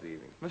the course of the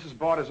evening? Mrs.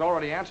 Bard has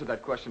already answered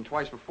that question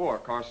twice before,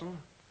 Carson.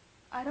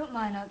 I don't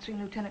mind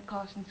answering Lieutenant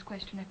Carson's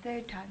question a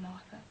third time,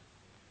 Arthur.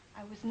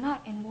 I was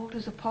not in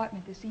Walter's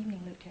apartment this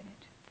evening, Lieutenant.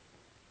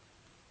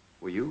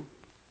 Were you?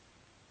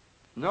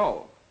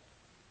 No.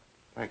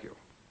 Thank you.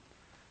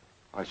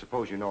 I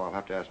suppose you know I'll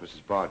have to ask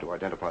Mrs. Bard to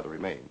identify the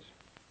remains.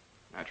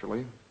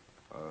 Naturally.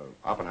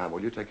 Oppenheimer,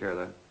 will you take care of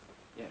that?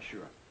 Yeah,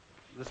 sure.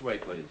 This way,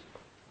 please.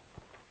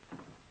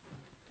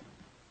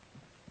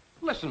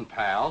 Listen,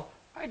 pal,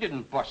 I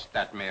didn't bust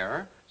that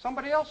mirror.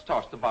 Somebody else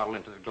tossed the bottle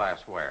into the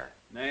glassware.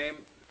 Name?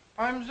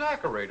 I'm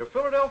Zachary, the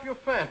Philadelphia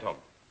Phantom.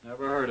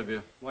 Never heard of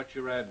you. What's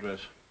your address?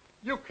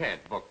 You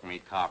can't book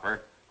me,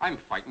 copper. I'm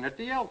fighting at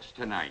the Elks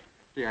tonight.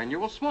 The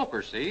annual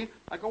smoker, see?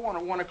 I go on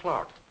at 1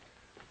 o'clock.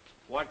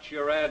 What's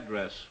your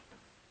address?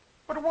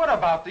 But what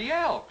about the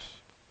Elks?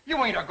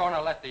 You ain't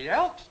a-gonna let the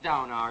Elks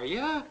down, are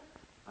you?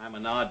 I'm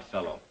an odd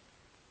fellow.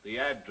 The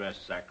address,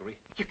 Zachary.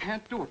 You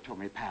can't do it to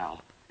me,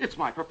 pal. It's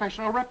my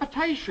professional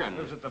reputation.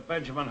 Lives at the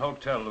Benjamin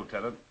Hotel,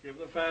 Lieutenant. Give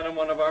the Phantom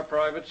one of our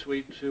private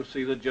suites. He'll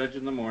see the judge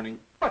in the morning.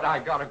 But I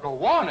gotta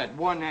go on at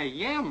 1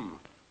 a.m.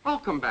 I'll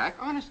come back.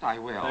 Honest, I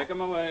will. Take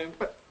him away.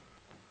 But...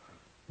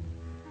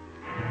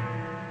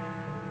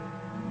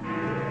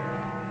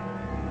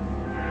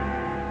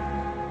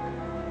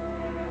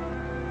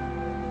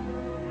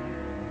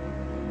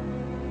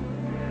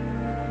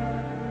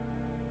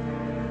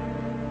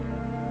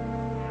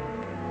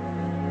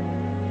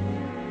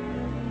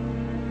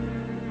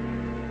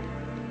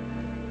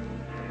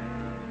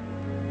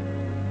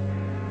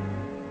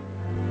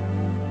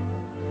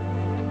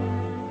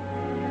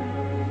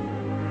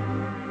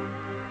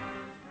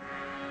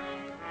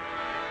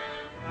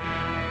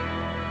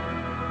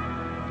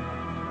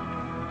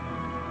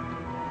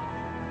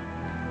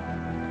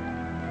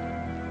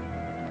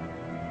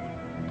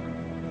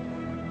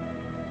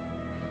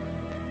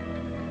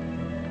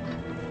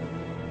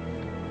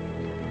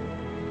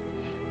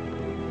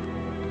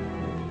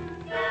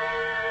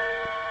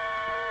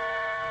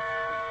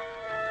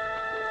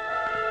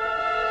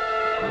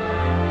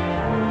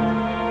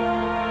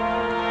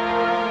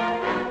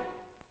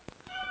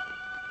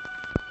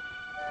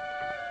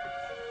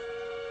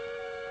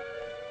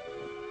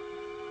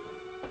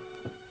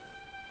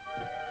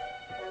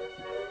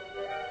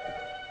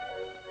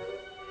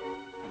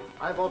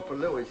 I vote for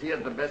Louis. He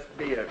has the best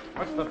beer.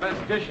 What's the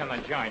best dish in the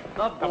joint?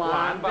 The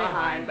blonde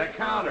behind the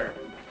counter.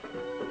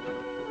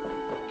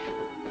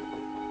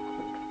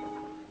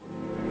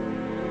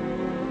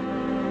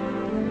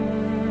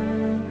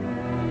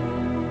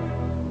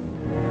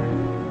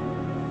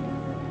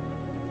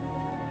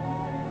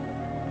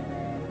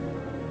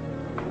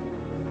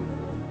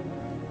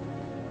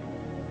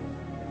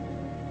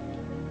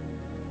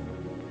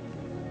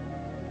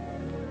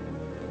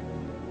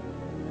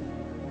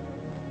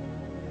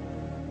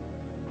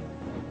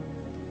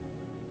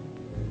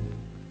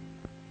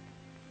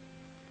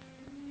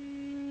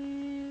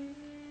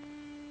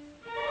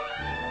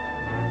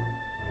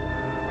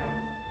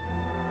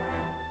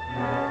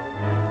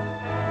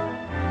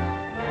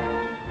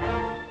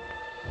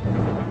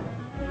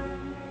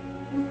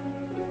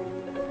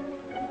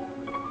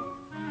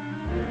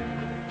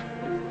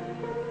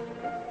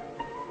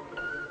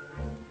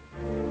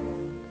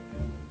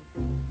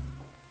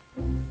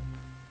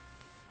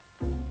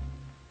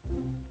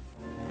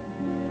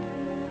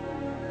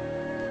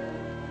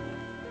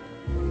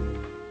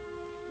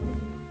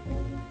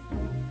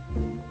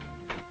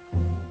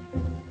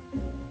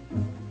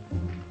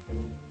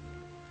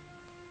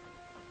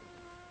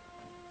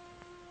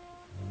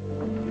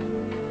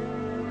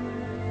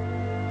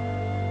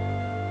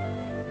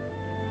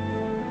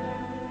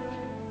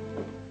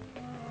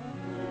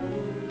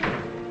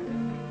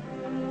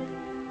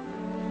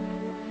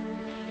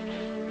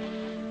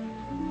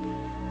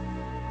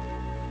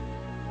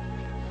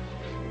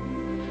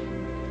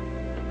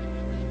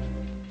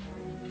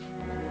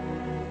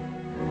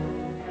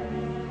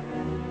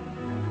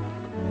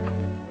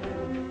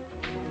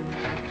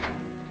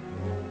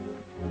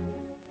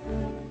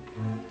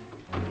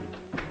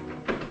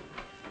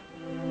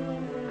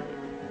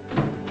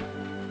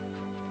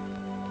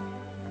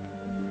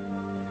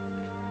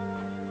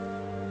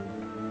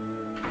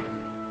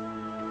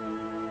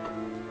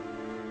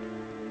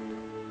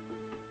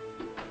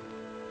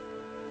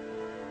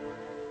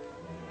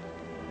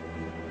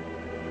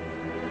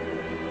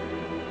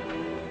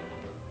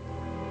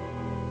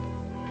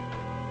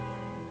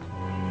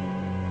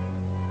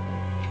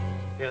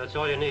 Yeah, that's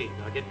all you need.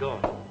 Now get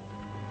going.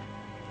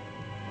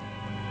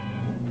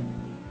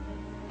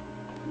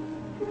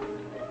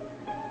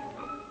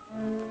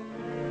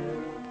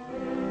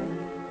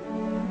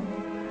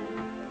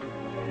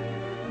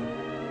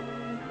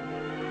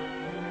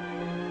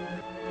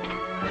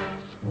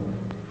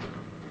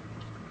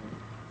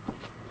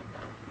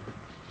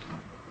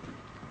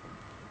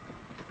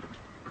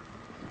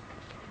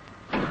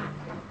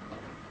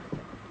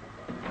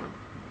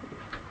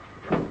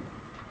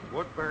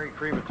 Woodbury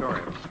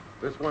Crematorium.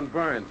 This one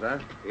burns, huh?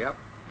 Yep.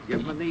 Give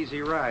him an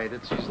easy ride.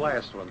 It's his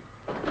last one.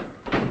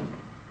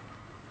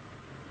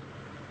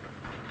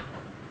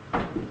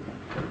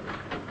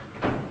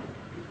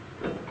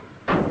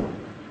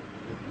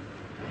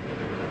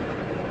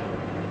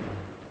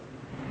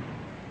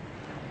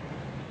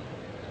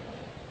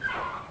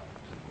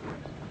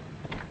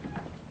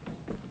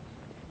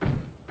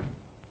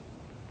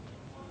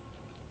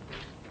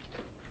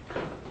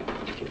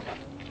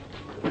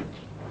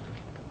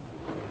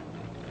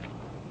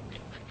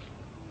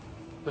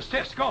 The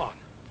stiff's gone.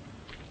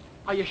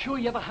 Are you sure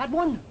you ever had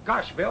one?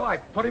 Gosh, Bill, I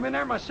put him in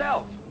there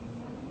myself.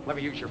 Let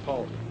me use your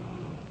phone.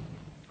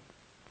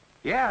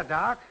 Yeah,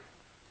 Doc.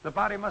 The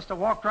body must have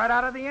walked right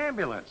out of the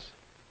ambulance.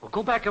 Well,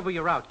 go back over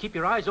your route. Keep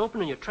your eyes open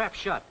and your trap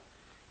shut.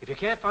 If you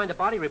can't find the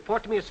body,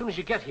 report to me as soon as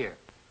you get here.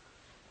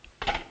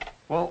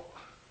 Well...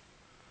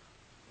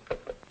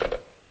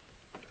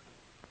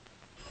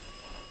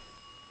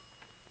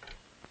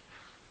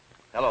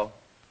 Hello.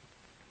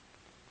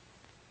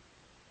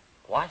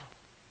 What?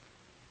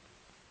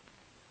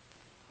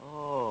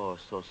 Oh,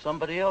 so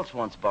somebody else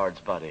wants Bard's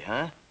body,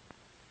 huh?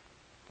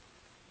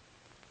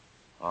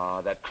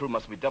 Ah, that crew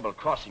must be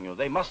double-crossing you.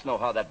 They must know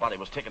how that body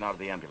was taken out of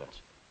the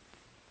ambulance.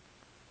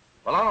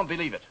 Well, I don't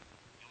believe it.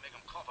 You make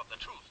them cough up the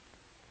truth.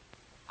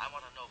 I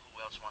want to know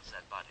who else wants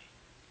that body.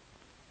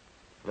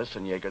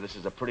 Listen, Yeager, this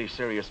is a pretty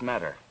serious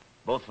matter.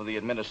 Both for the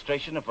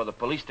administration and for the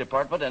police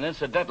department, and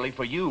incidentally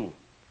for you.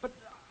 But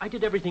I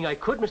did everything I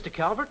could, Mr.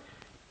 Calvert.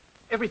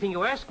 Everything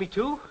you asked me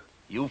to.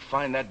 You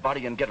find that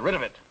body and get rid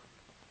of it.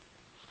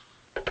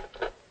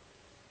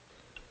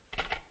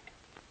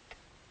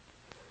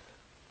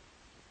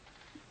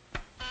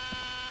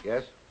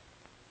 Yes?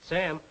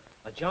 Sam,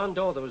 a John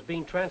Doe that was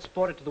being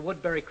transported to the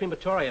Woodbury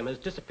Crematorium has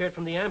disappeared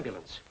from the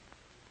ambulance.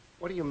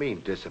 What do you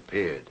mean,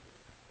 disappeared?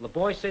 The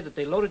boys say that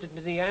they loaded it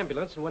into the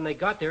ambulance, and when they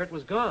got there, it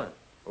was gone.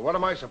 Well, what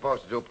am I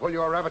supposed to do? Pull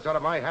your rabbits out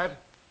of my hat?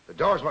 The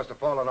doors must have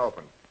fallen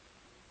open.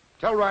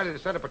 Tell Riley to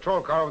send a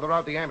patrol car over the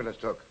route the ambulance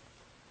took.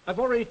 I've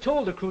already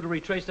told the crew to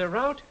retrace their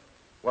route.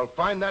 Well,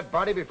 find that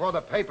body before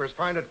the papers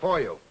find it for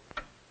you.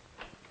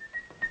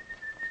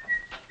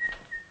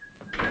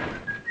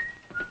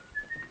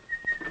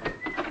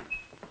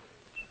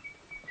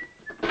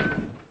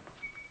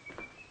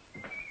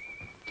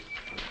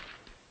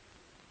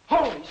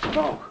 Holy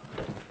smoke!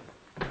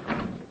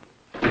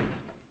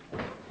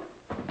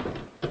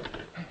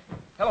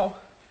 Hello.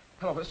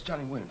 Hello, this is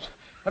Johnny Williams.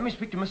 Let me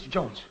speak to Mr.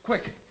 Jones.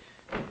 Quick.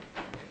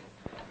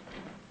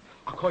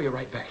 I'll call you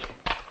right back.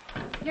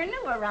 You're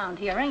new around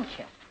here, ain't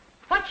you?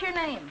 What's your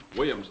name?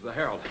 Williams, the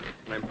Herald.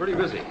 And I'm pretty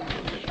busy.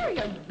 Sure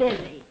you're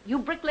busy. You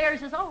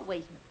bricklayers is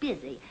always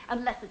busy,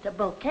 unless it's a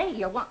bouquet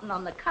you're wanting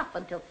on the cuff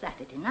until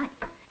Saturday night.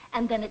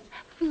 And then it's,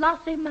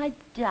 Flossie, my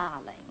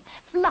darling.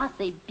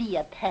 Flossie, be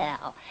a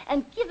pal.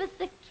 And give us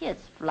a kiss,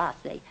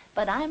 Flossie.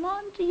 But I'm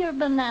on to your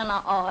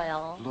banana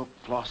oil. Look,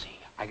 Flossie,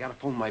 I gotta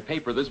phone my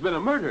paper. There's been a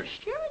murder.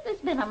 Sure there's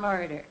been a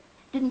murder.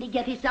 Didn't he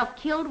get himself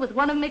killed with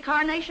one of me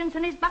carnations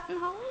in his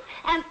buttonhole?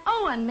 And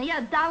owing me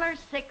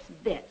 $1.06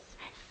 bits.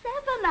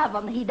 7 of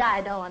them he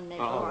died owing me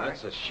Oh, for.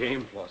 that's a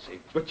shame, Flossie.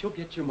 But you'll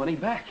get your money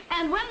back.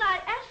 And when I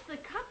ask the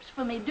cops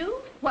for me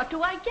due, what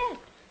do I get?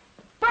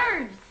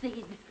 Bird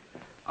seed.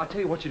 I'll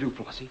tell you what you do,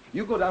 Flossie.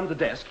 You go down to the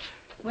desk.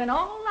 When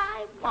all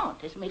I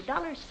want is me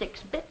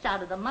 $1.06 bits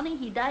out of the money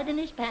he died in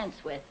his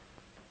pants with.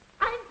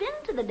 I've been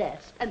to the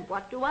desk, and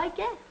what do I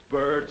get?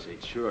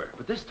 Birdseed, sure.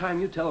 But this time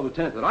you tell the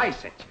lieutenant that I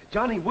sent you.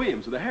 Johnny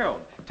Williams of the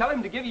Herald. Tell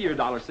him to give you your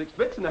 $1.06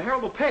 bits, and the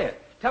Herald will pay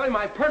it. Tell him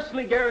I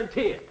personally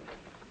guarantee it.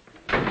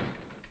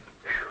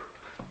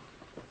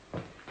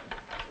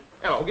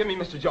 Hello, give me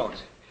Mr.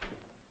 Jones.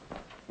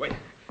 Wait.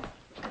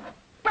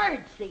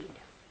 Birdseed.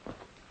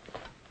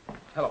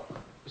 Hello,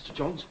 Mr.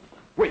 Jones.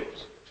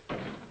 Williams.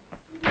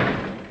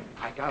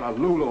 I got a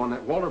Lulu on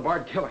that Walter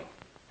Bard killing.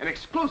 An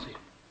exclusive.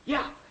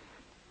 Yeah.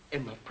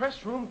 In the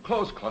press room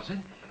clothes closet.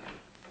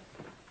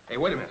 Hey,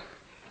 wait a minute.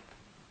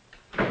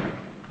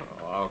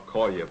 Oh, I'll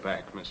call you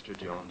back, Mr.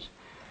 Jones.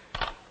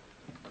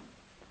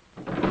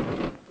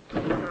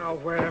 Now,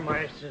 where are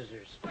my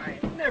scissors? I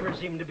never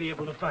seem to be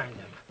able to find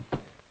them.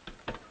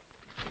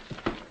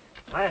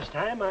 Last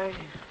time, I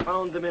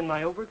found them in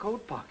my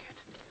overcoat pocket.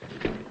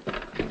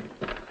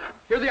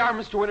 Here they are,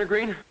 Mr.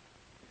 Wintergreen.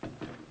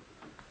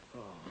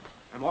 Oh,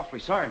 I'm awfully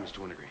sorry, Mr.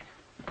 Wintergreen.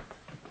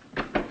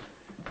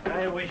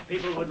 I wish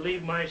people would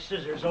leave my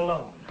scissors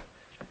alone.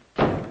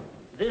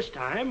 This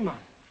time,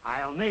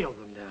 I'll nail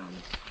them down.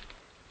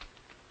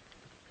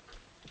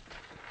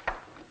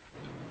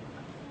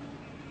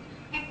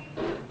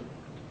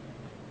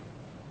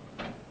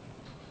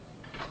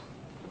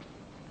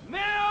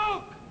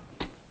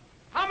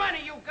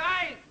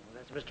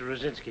 Mr.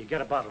 Rosinski,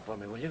 get a bottle for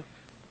me, will you?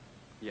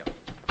 Yeah.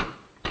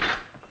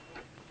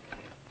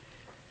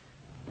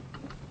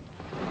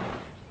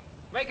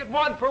 Make it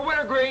one for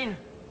Wintergreen.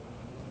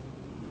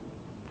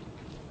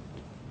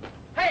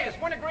 Hey, is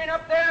Wintergreen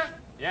up there?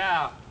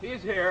 Yeah,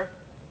 he's here.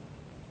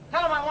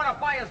 Tell him I want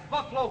to buy his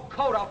buffalo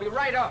coat. I'll be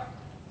right up.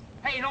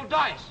 Hey, no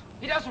dice.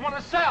 He doesn't want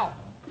to sell.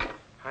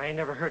 I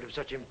never heard of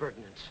such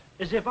impertinence.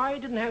 As if I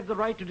didn't have the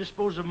right to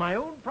dispose of my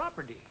own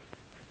property.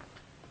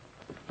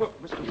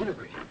 Look, Mr.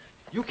 Wintergreen,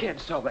 you can't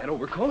sell that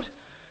overcoat.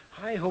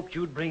 I hoped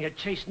you'd bring a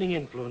chastening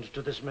influence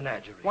to this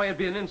menagerie. Why, it'd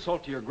be an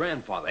insult to your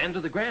grandfather and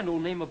to the grand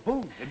old name of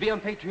Boone. It'd be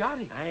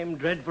unpatriotic. I'm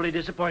dreadfully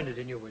disappointed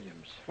in you,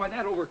 Williams. Why,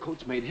 that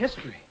overcoat's made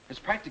history. It's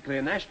practically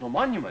a national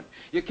monument.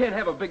 You can't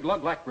have a big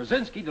lug like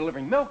Brzezinski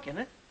delivering milk in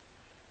it.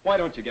 Why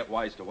don't you get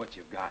wise to what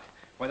you've got?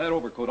 Why, that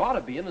overcoat ought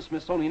to be in the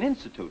Smithsonian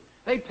Institute.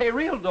 They'd pay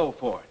real dough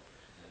for it.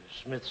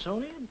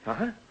 Smithsonian?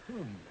 Uh-huh.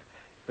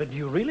 But do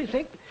you really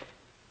think...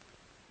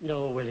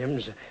 No,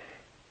 Williams.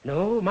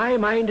 No, my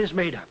mind is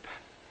made up.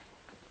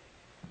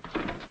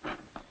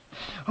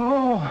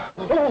 Oh!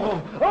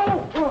 Oh!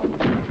 Oh! Oh!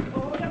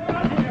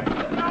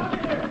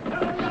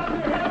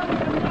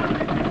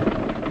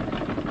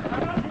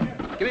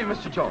 Give me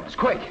Mr. Jones,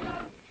 quick.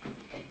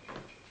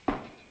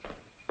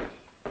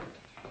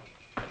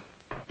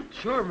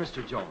 Sure,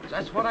 Mr. Jones.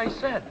 That's what I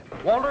said.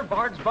 Walter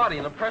Bard's body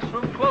in a press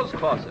room clothes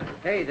closet.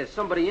 Hey, there's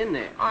somebody in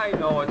there. I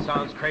know it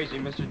sounds crazy,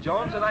 Mr.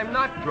 Jones, and I'm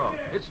not drunk.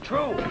 It's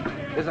true.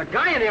 There's a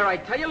guy in there, I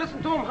tell you.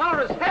 Listen to him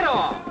holler his head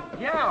off.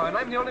 Yeah, and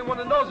I'm the only one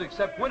that knows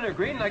except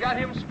Wintergreen, and I got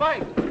him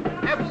spiked.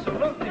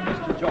 Absolutely,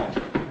 Mr. Jones.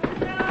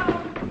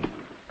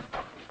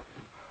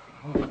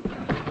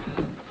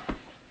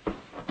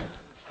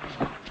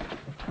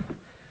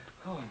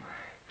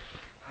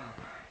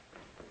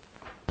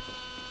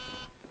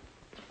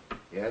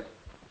 Yes?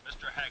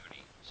 Mr.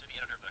 Haggerty, city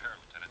editor of the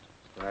Herald,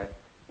 Lieutenant.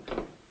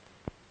 Right.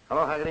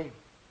 Hello, Haggerty.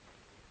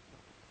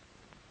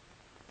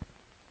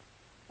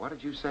 What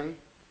did you say?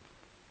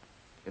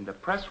 In the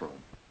press room?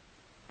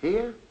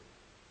 Here?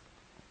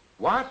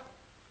 What?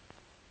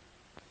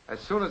 As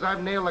soon as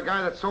I've nailed the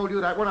guy that sold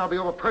you that one, I'll be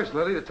over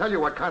personally to tell you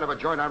what kind of a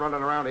joint I'm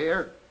running around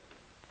here.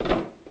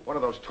 One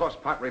of those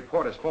tosspot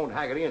reporters phoned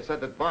Haggerty and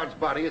said that Bard's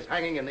body is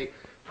hanging in the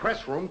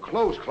press room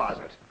clothes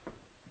closet.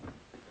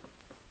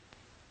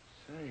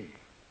 Say,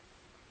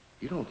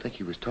 you don't think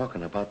he was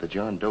talking about the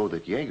John Doe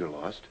that Yeager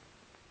lost?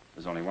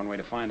 There's only one way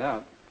to find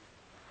out.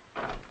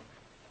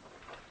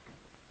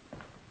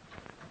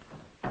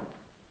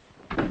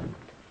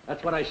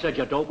 That's what I said,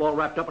 you dope, all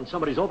wrapped up in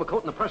somebody's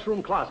overcoat in the press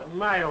room closet.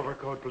 My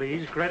overcoat,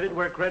 please. Credit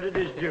where credit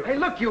is due. Hey,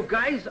 look, you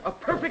guys, a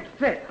perfect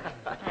fit.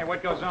 Hey,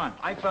 what goes on?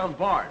 I found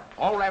Bard,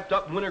 all wrapped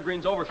up in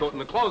Wintergreen's overcoat in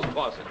the clothes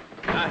closet.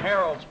 The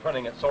Herald's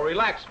printing it, so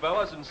relax,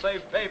 fellas, and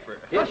save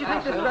paper. Don't you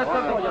think this is best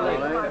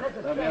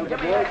for you,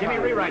 Give me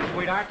a rewrite,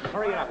 sweetheart.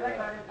 Hurry up.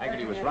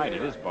 Haggerty was right.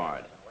 It is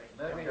Bard.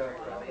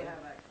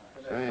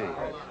 Say,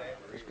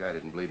 this guy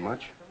didn't bleed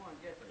much.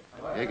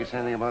 Yeager say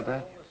anything about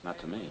that? Not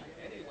to me.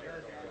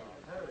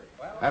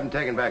 Have him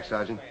taken back,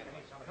 Sergeant.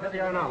 Here they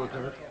are now,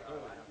 Lieutenant.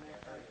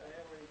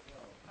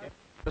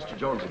 Mr.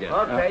 Jones again.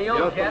 Okay, you'll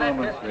Just get a it.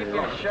 moment, Just keep please.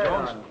 your shirt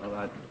Jones, on. all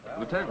right.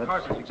 Lieutenant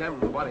Carson's examining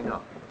the body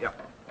now. Yeah.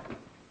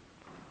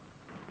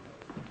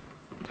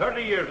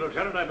 30 years,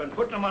 Lieutenant, I've been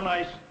putting him on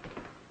ice.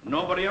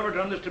 Nobody ever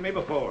done this to me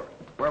before.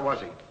 Where was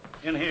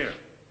he? In here.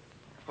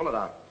 Pull it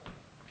out.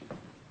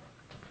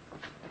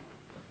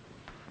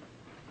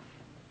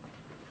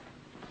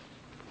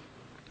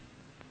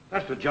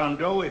 That's the John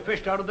Doe we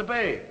fished out of the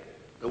bay.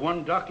 The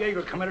one Doc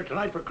Yeager committed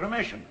tonight for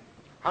cremation.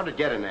 How'd it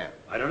get in there?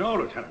 I don't know,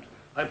 Lieutenant.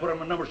 I put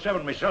him in number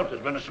 7 myself.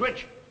 There's been a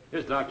switch.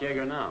 Here's Doc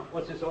Yeager now.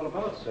 What's this all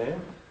about,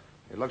 Sam?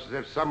 It looks as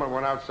if someone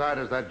went outside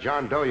as that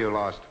John Doe you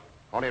lost.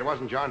 Only it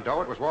wasn't John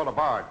Doe, it was Walter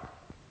Bard.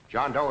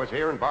 John Doe is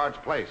here in Bard's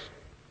place.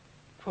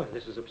 Boy,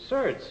 this is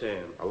absurd,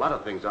 Sam. A lot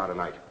of things are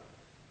tonight.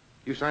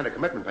 You signed a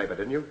commitment paper,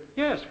 didn't you?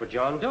 Yes, for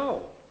John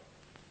Doe.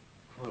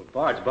 Well,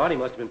 Bard's body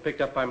must have been picked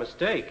up by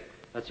mistake.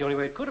 That's the only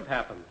way it could have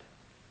happened.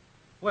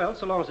 Well,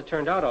 so long as it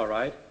turned out all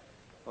right.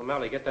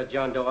 O'Malley, get that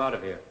John Doe out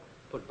of here.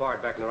 Put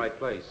Bard back in the right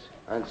place.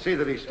 And see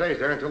that he stays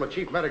there until the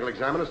chief medical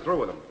examiner's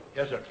through with him.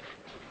 Yes, sir.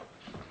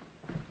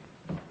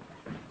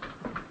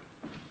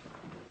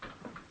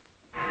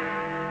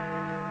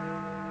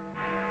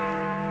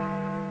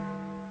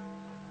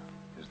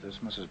 Is this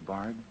Mrs.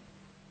 Bard?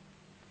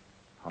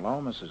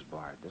 Hello, Mrs.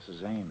 Bard. This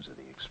is Ames of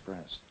the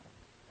Express.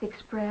 The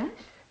Express?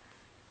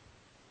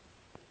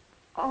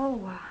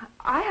 Oh,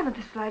 I haven't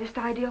the slightest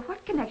idea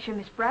what connection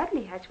Miss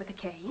Bradley has with the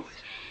case.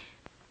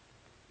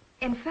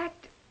 In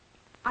fact,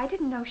 I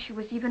didn't know she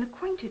was even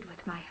acquainted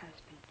with my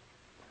husband.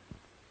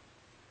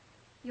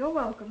 You're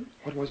welcome.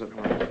 What was it,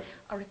 Nora?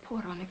 A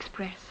report on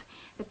Express.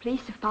 The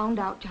police have found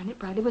out Janet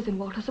Bradley was in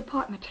Walter's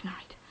apartment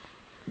tonight.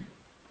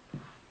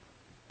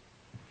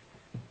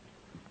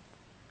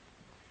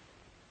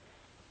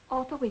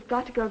 Arthur, we've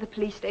got to go to the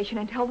police station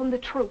and tell them the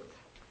truth.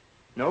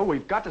 No,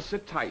 we've got to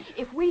sit tight.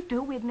 If we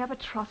do, we'd never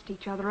trust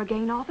each other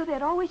again, Arthur.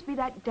 There'd always be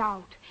that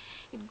doubt.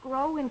 It'd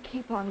grow and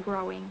keep on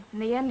growing. In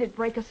the end, it'd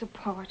break us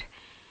apart.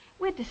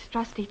 We'd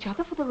distrust each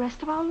other for the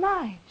rest of our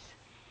lives.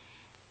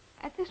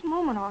 At this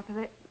moment,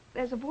 Arthur,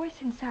 there's a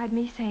voice inside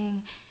me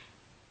saying,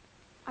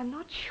 I'm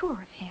not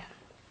sure of him.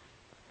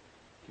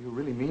 Do you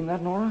really mean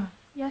that, Nora?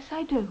 Yes,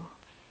 I do.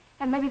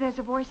 And maybe there's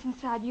a voice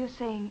inside you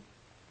saying,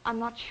 I'm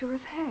not sure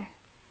of her.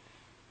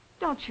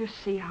 Don't you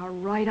see how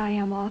right I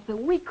am, Arthur?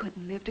 We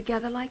couldn't live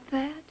together like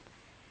that.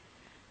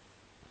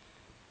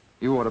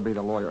 You ought to be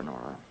the lawyer,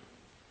 Nora.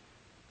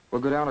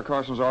 We'll go down to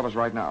Carson's office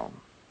right now.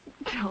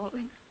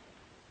 Darling.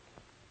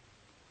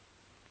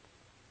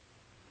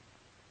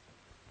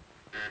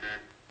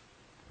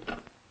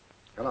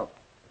 Hello.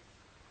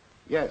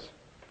 Yes.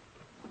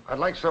 I'd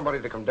like somebody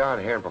to come down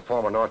here and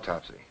perform an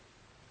autopsy.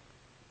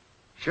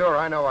 Sure,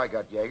 I know I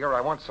got Yeager.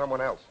 I want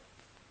someone else.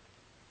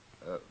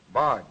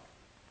 Bard.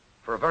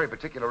 For a very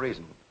particular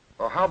reason.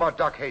 Or how about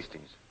Doc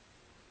Hastings?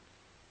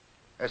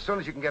 As soon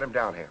as you can get him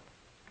down here.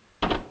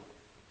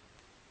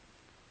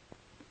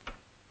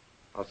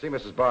 I'll see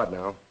Mrs. Bard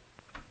now.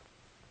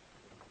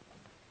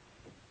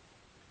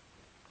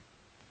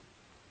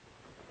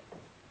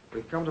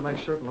 We've come to make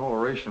certain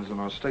alterations in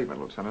our statement,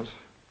 Lieutenant.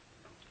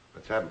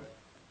 What's happened?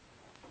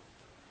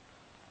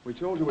 We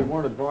told you we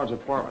weren't at Bard's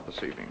apartment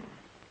this evening.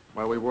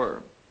 Well, we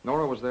were.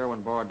 Nora was there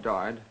when Bard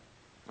died.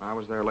 I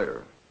was there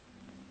later.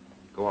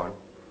 Go on.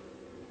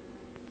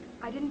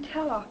 I didn't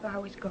tell Arthur I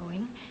was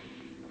going,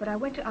 but I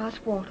went to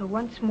ask Walter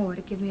once more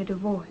to give me a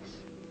divorce.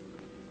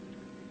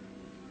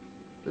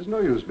 There's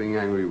no use being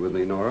angry with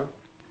me, Nora.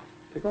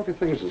 Take off your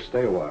things and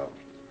stay a while.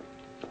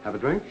 Have a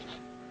drink?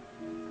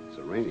 It's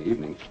a rainy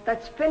evening.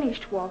 That's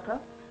finished, Walter.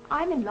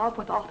 I'm in love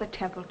with Arthur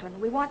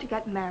Templeton. We want to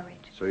get married.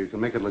 So you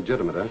can make it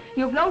legitimate, huh?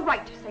 You've no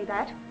right to say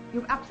that.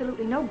 You've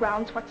absolutely no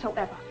grounds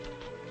whatsoever.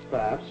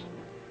 Perhaps.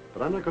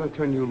 But I'm not going to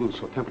turn you loose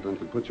so Templeton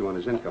can put you on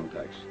his income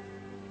tax.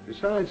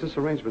 Besides, this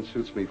arrangement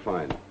suits me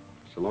fine.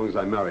 So long as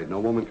I'm married, no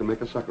woman can make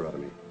a sucker out of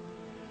me.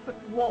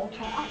 But,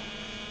 Walter,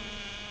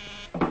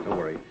 Don't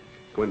worry.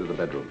 Go into the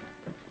bedroom.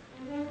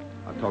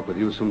 I'll talk with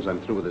you as soon as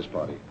I'm through with this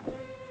party.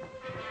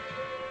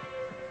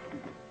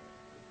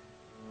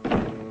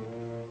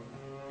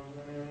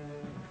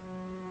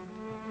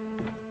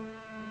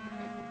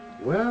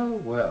 Well,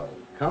 well.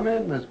 Come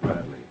in, Miss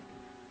Bradley.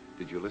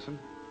 Did you listen?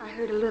 I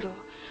heard a little.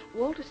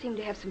 Walter seemed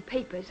to have some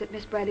papers that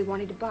Miss Bradley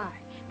wanted to buy,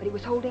 but he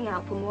was holding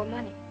out for more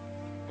money.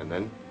 And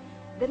then?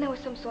 Then there was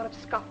some sort of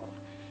scuffle.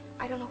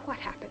 I don't know what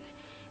happened.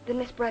 Then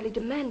Miss Bradley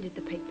demanded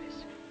the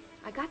papers.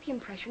 I got the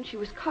impression she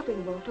was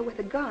covering Walter with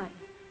a gun.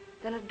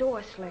 Then a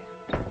door slammed.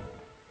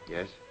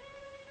 Yes?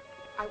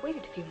 I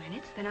waited a few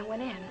minutes, then I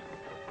went in.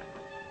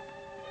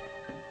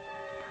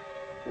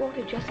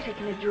 Walter had just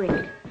taken a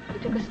drink. He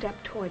took a step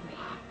toward me.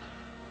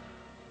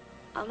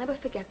 I'll never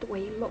forget the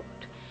way he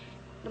looked.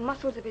 The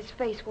muscles of his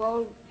face were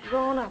all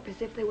drawn up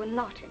as if they were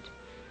knotted.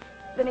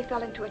 Then he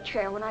fell into a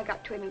chair. When I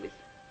got to him, he was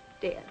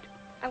dead.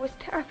 I was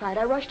terrified.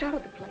 I rushed out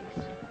of the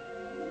place.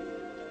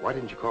 Why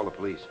didn't you call the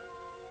police?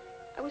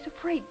 I was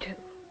afraid to.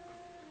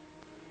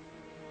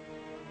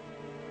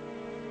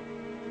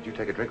 Did you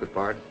take a drink with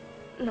Bard?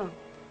 No.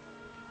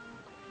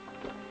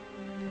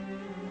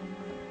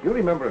 You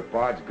remember if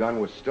Bard's gun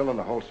was still in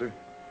the holster?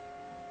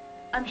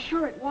 I'm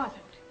sure it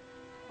wasn't.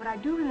 But I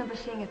do remember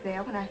seeing it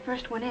there when I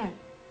first went in.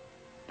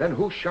 Then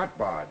who shot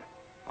Bard?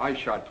 I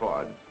shot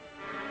Bard.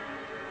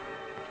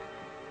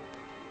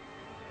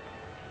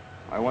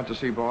 I went to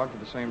see Bard for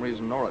the same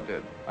reason Nora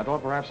did. I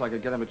thought perhaps I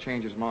could get him to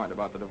change his mind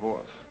about the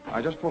divorce.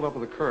 I just pulled up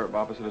at the curb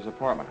opposite his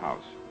apartment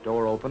house.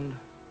 Door opened,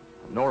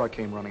 and Nora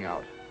came running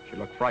out. She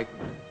looked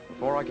frightened.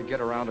 Before I could get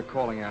around to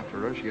calling after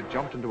her, she had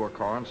jumped into her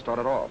car and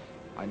started off.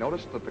 I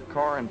noticed that the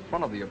car in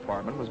front of the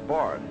apartment was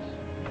Bard's.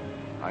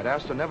 I'd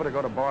asked her never to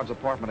go to Bard's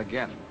apartment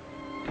again.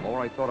 The more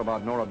I thought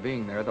about Nora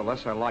being there, the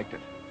less I liked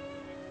it.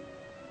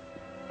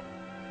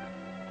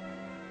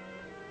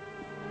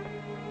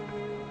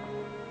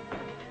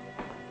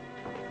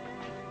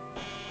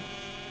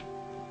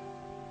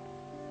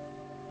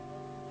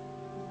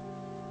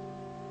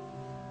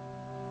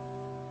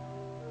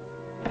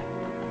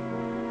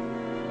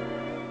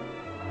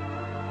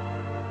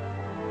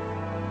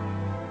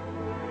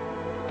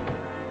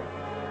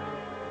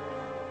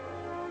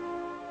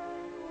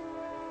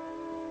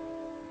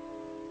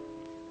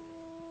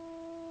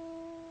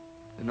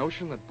 The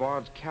notion that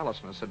Bard's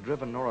callousness had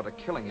driven Nora to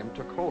killing him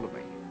took hold of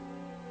me.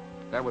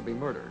 That would be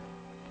murder.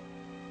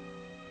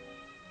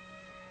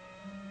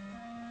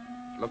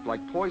 It looked like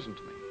poison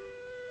to me.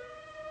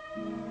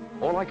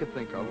 All I could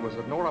think of was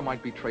that Nora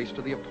might be traced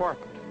to the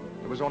apartment.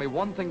 There was only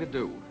one thing to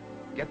do: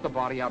 get the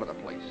body out of the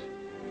place.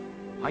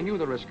 I knew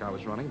the risk I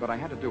was running, but I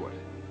had to do it.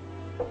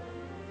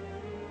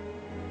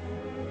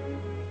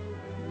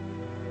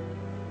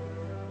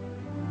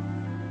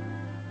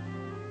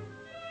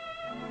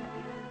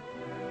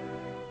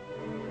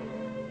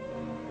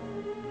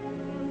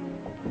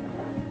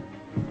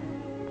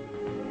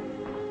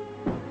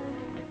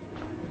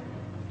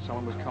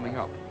 Someone was coming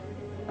up.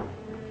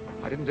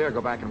 I didn't dare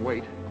go back and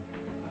wait.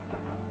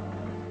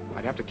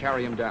 I'd have to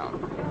carry him down.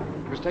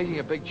 He was taking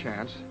a big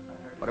chance,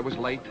 but it was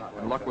late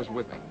and luck was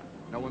with me.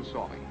 No one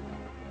saw me.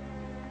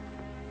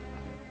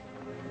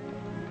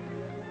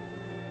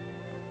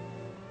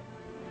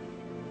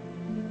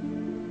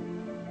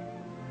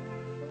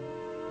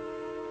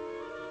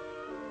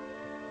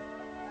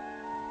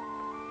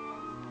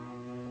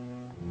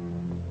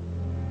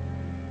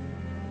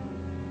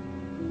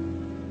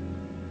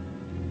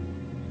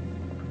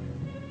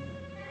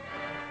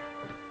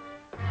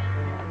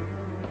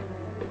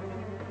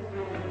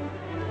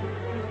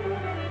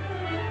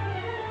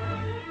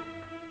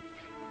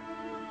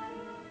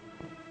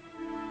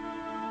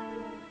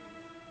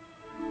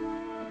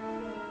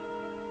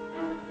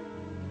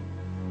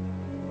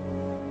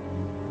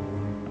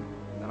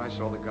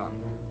 saw the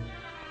gun.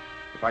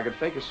 If I could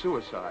fake a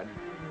suicide,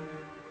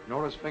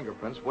 Nora's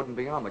fingerprints wouldn't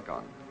be on the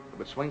gun. It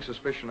would swing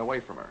suspicion away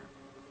from her.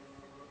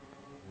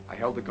 I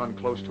held the gun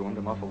close to him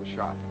to muffle the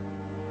shot.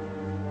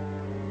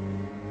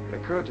 It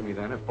occurred to me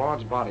then, if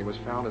Bard's body was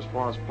found as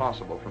far as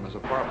possible from his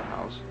apartment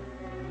house,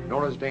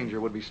 Nora's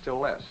danger would be still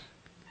less.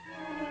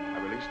 I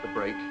released the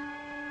brake,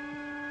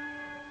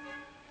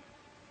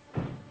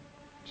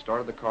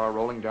 started the car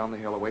rolling down the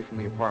hill away from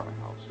the apartment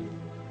house.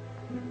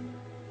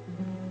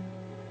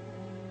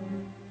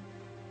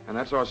 And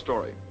that's our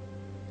story.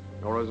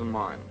 Nora's and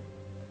mine.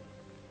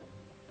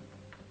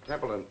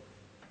 Templeton,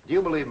 do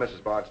you believe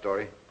Mrs. Bard's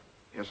story?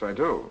 Yes, I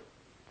do.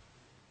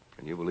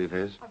 And you believe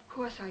his? Of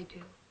course I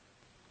do.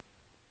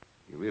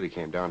 You really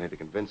came down here to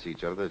convince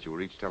each other that you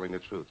were each telling the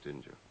truth,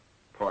 didn't you?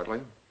 Partly.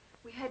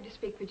 We had to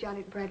speak for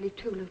Janet Bradley,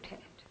 too,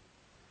 Lieutenant.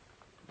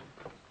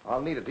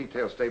 I'll need a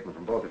detailed statement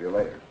from both of you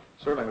later.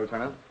 Certainly,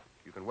 Lieutenant.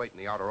 You can wait in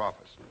the outer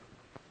office.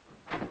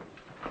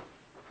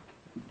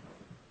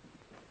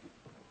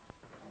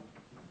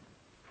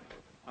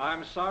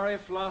 I'm sorry,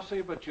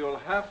 Flossie, but you'll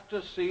have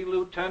to see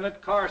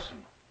Lieutenant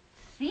Carson.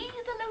 See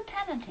the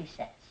lieutenant, he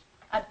says.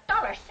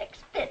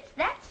 $1.06.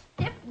 That's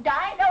stiff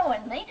dine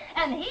owing me,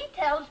 and he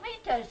tells me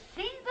to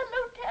see the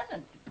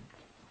lieutenant.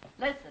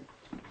 Listen,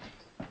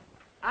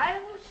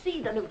 I'll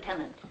see the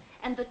lieutenant,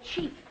 and the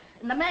chief,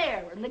 and the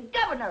mayor, and the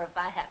governor if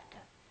I have to.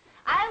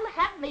 I'll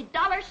have me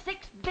 $1.06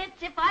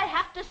 if I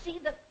have to see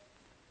the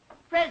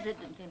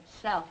president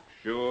himself.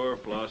 Sure,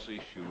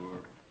 Flossie, sure.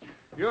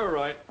 You're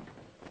right.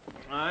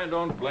 I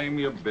don't blame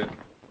you a bit.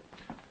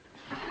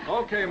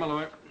 Okay,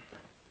 Malloy.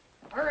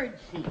 Bird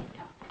seed.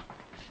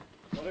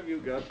 What have you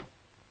got?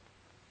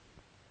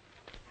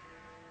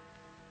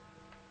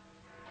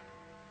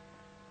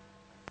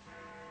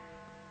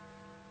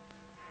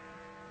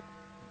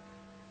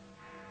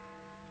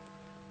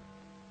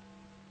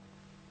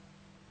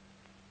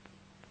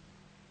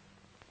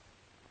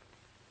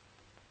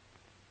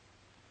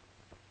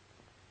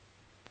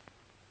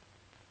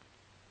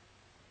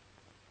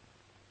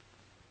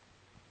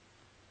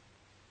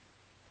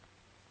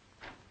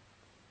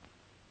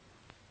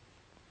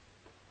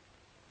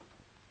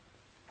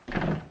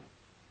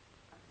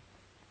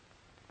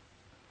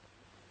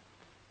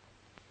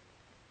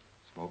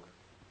 Smoke?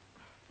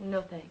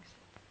 No, thanks.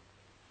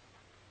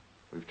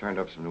 We've turned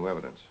up some new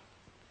evidence.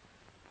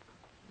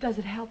 Does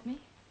it help me?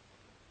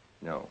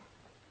 No.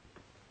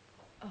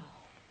 Oh.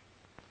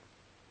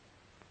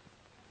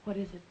 What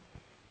is it?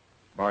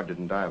 Bard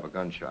didn't die of a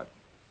gunshot.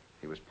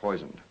 He was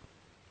poisoned.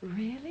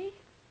 Really?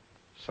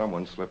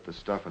 Someone slipped the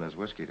stuff in his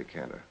whiskey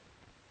decanter.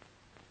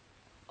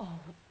 Oh,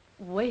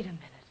 wait a minute.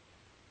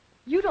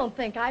 You don't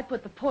think I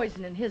put the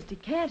poison in his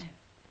decanter?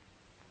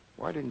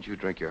 Why didn't you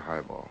drink your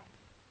highball?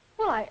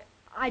 Well,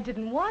 I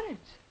didn't want it.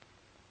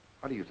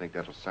 How do you think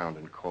that'll sound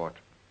in court?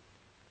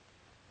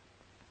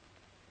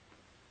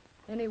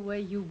 Any way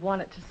you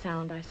want it to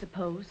sound, I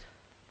suppose.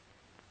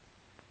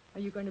 Are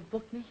you going to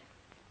book me?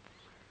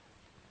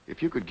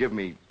 If you could give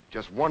me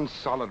just one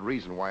solid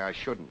reason why I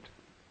shouldn't.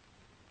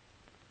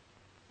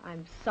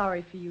 I'm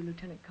sorry for you,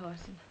 Lieutenant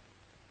Carson.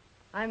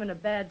 I'm in a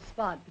bad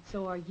spot, but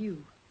so are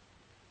you.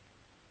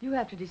 You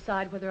have to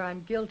decide whether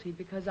I'm guilty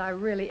because I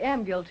really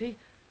am guilty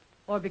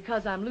or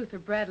because I'm Luther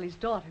Bradley's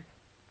daughter.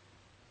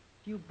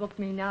 If you book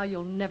me now,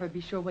 you'll never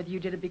be sure whether you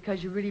did it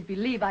because you really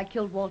believe I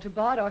killed Walter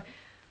Bard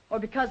or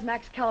because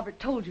Max Calvert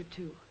told you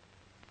to.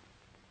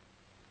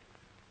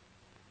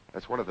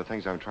 That's one of the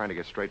things I'm trying to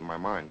get straight in my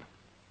mind.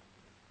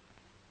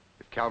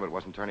 If Calvert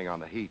wasn't turning on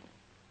the heat,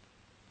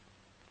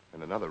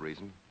 and another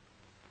reason,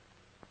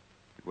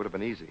 it would have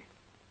been easy.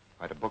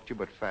 I'd have booked you,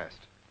 but fast.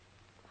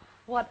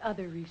 What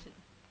other reason?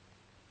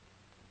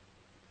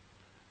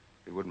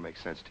 It wouldn't make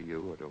sense to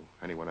you or to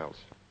anyone else.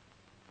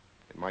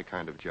 In my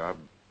kind of job,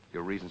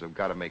 your reasons have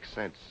got to make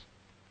sense.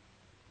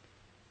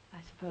 I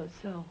suppose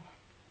so.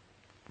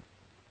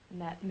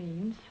 And that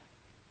means?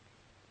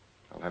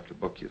 I'll have to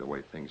book you the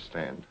way things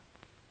stand.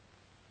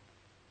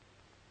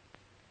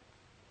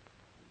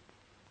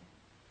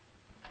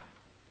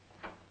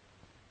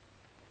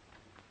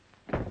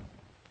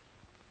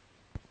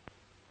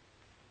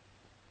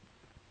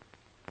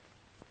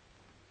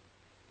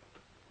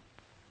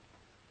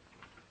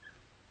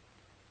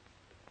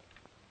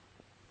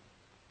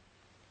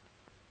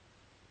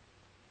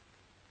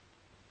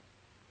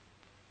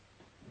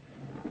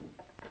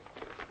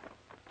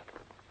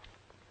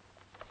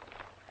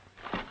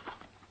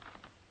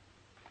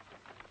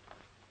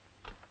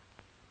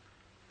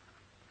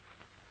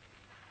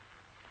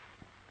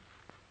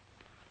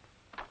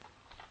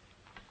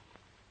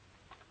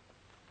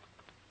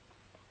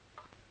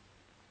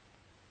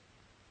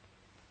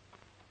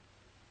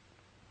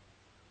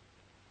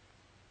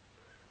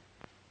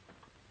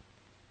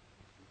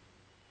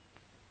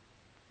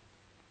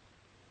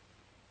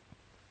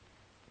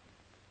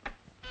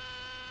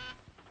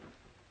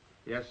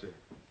 Yes, sir.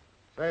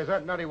 Say, is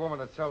that nutty woman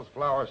that sells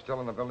flowers still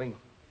in the building?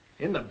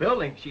 In the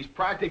building? She's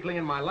practically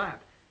in my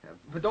lap.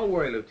 But don't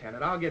worry,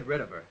 Lieutenant. I'll get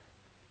rid of her.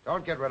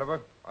 Don't get rid of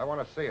her. I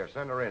want to see her.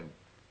 Send her in.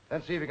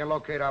 Then see if you can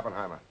locate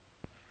Oppenheimer.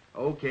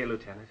 Okay,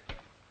 Lieutenant.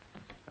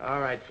 All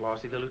right,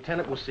 Flossie, the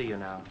lieutenant will see you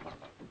now.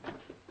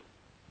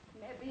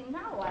 Maybe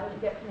now I'll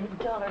get me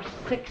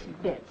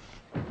 $6.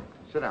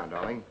 Sit down,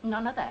 darling.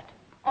 None of that.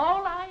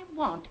 All I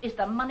want is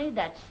the money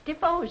that Stiff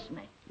owes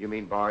me. You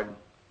mean Bard?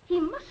 He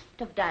must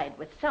have died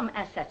with some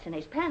assets in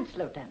his pants,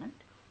 Lieutenant.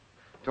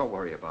 Don't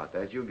worry about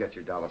that. You'll get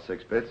your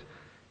 $6.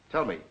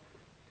 Tell me,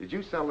 did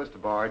you sell this to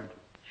Bard?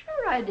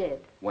 Sure I did.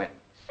 When?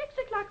 6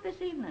 o'clock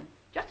this evening,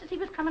 just as he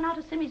was coming out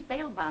of Simmy's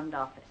bail bond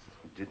office.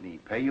 Didn't he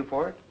pay you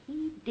for it?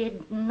 He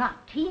did not.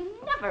 He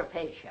never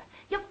pays you.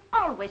 You've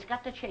always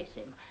got to chase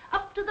him.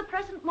 Up to the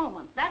present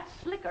moment, that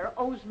slicker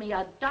owes me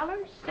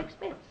 $6.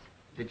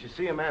 Did you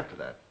see him after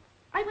that?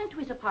 I went to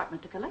his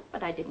apartment to collect,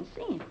 but I didn't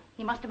see him.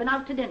 He must have been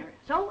out to dinner,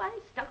 so I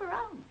stuck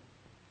around.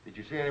 Did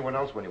you see anyone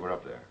else when you were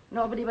up there?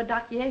 Nobody but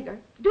Doc Yeager.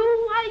 Do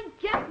I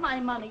get my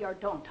money or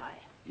don't I?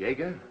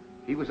 Yeager?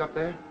 He was up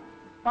there?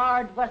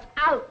 Bard was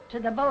out to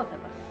the both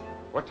of us.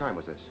 What time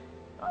was this?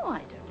 Oh, I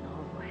don't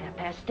know.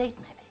 8:30,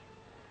 maybe.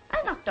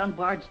 I knocked on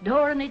Bard's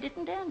door and he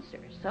didn't answer,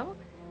 so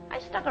I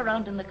stuck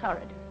around in the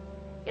corridor.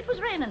 It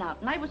was raining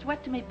out and I was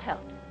wet to me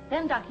pelt.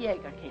 Then Doc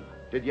Yeager came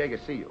up. Did Yeager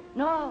see you?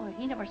 No,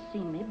 he never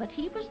seen me, but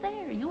he was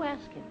there. You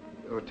ask him.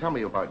 Tell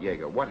me about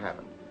Yeager. What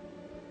happened?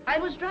 I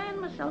was drying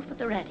myself at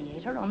the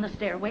radiator on the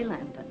stairway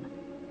landing.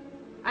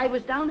 I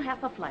was down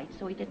half a flight,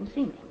 so he didn't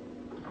see me.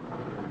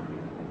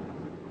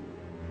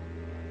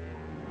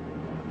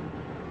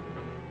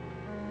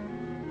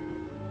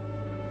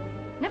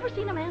 Never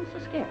seen a man so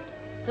scared.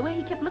 The way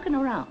he kept looking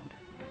around.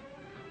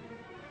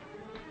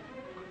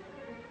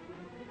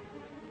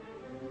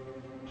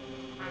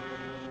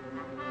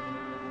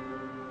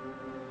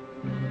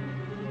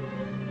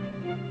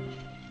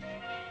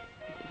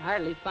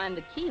 Hardly find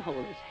the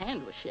keyhole. His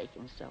hand was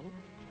shaking so.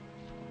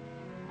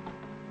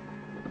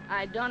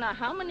 I don't know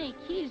how many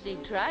keys he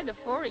tried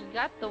before he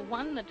got the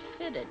one that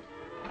fitted.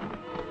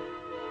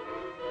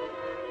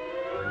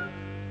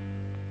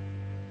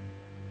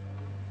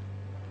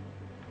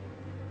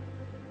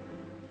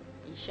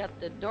 He shut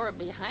the door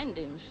behind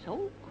him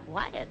so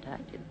quiet I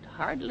could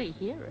hardly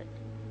hear it.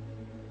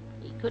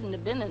 He couldn't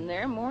have been in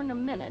there more than a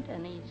minute,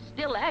 and he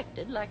still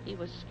acted like he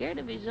was scared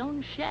of his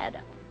own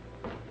shadow.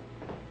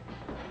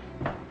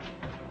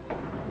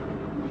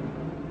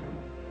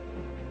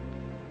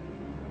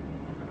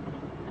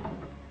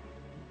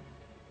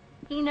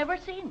 He never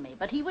seen me,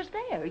 but he was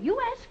there. You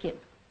ask him.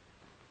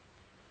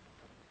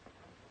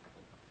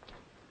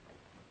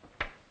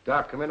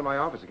 Doc, come into my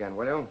office again,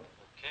 will you? Okay.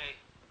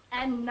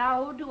 And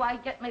now do I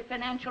get my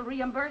financial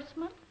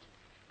reimbursement?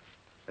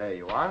 There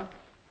you are.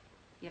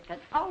 You can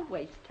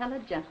always tell a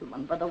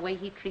gentleman by the way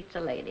he treats a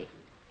lady.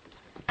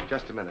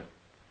 Just a minute.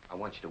 I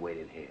want you to wait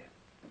in here.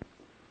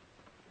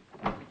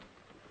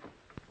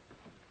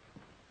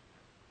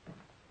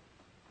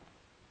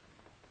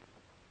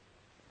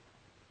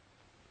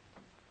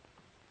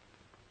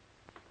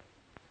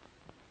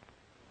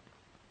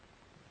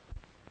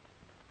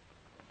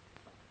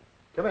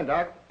 Come in,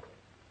 Doc.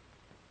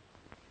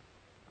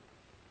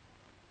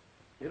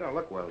 You don't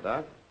look well,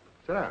 Doc.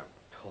 Sit down.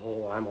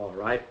 Oh, I'm all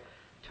right.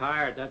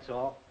 Tired, that's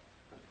all.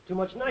 Too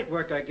much night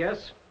work, I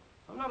guess.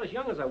 I'm not as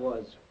young as I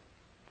was.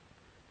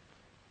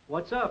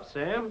 What's up,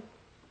 Sam?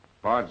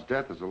 Bard's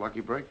death is a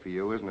lucky break for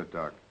you, isn't it,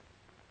 Doc?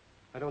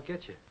 I don't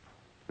get you.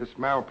 This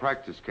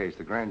malpractice case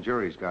the grand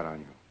jury's got on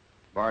you.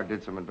 Bard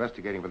did some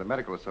investigating for the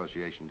Medical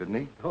Association, didn't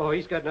he? Oh,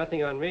 he's got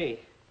nothing on me.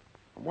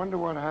 I wonder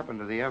what happened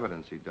to the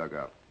evidence he dug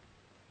up.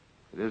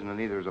 It isn't in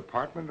either his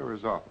apartment or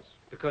his office.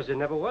 Because there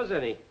never was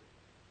any.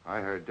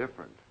 I heard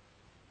different.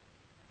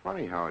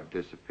 Funny how it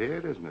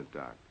disappeared, isn't it,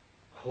 Doc?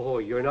 Oh,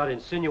 you're not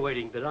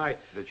insinuating that I...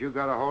 That you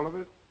got a hold of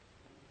it?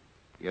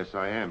 Yes,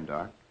 I am,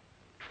 Doc.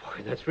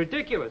 Boy, that's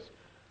ridiculous.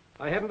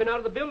 I haven't been out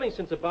of the building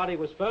since the body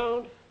was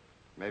found.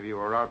 Maybe you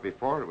were out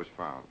before it was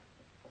found.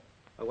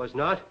 I was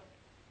not?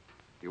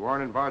 You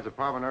weren't in Bard's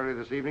apartment earlier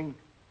this evening?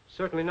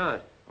 Certainly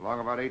not. Along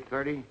about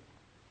 8:30?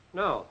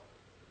 No.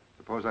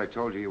 Suppose I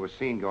told you were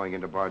seen going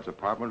into Bard's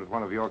apartment with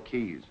one of your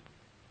keys.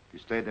 You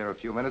stayed there a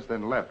few minutes,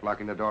 then left,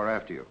 locking the door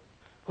after you.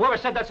 Whoever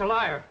said that's a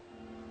liar?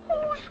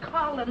 Who's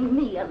calling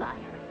me a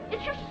liar?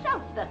 It's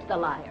yourself that's the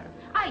liar.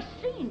 I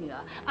seen you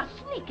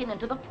sneaking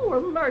into the poor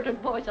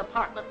murdered boy's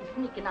apartment and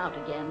sneaking out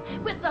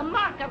again with the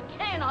mark of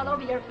Cain all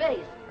over your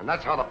face. And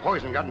that's how the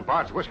poison got in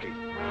Bard's whiskey.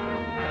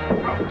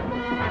 Help!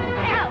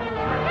 Help!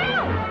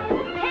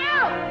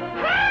 Help!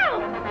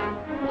 Help!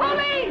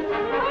 Police!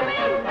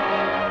 Police!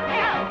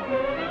 Help!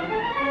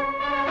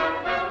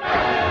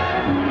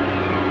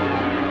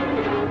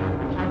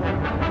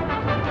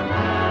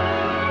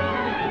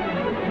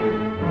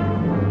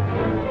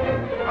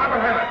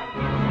 Oppenheimer!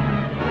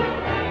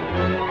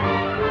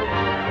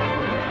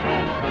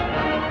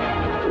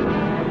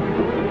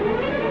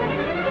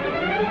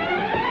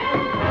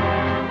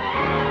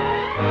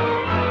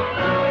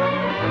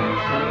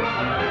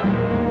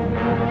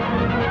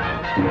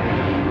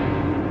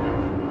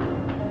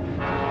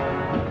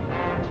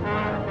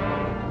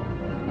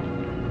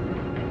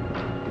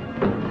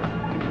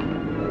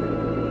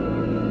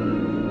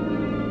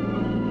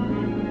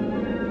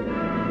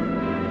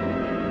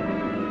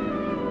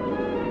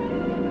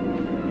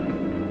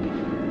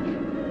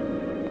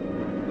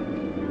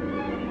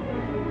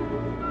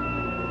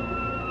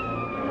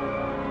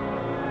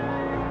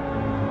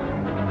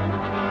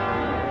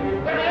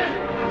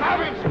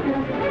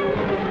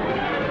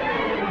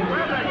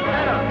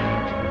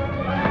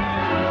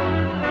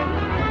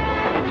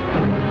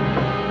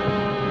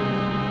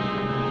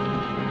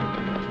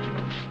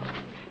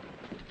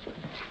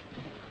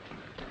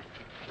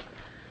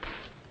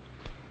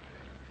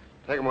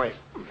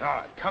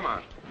 God, come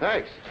on.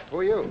 Thanks. Who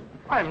are you?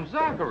 I'm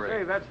Zachary.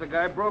 Hey, that's the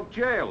guy broke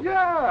jail.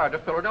 Yeah, the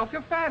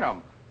Philadelphia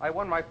Phantom. I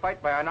won my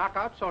fight by a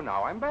knockout, so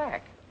now I'm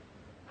back.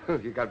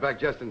 You got back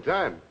just in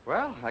time.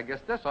 Well, I guess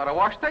this ought to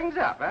wash things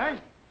up, eh?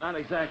 Not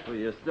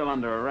exactly. You're still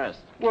under arrest.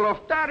 Well,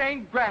 if that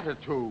ain't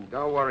gratitude.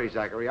 Don't worry,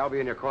 Zachary. I'll be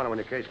in your corner when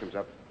your case comes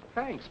up.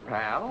 Thanks,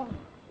 pal.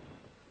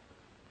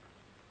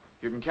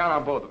 You can count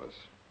on both of us.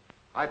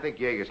 I think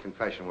Yeager's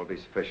confession will be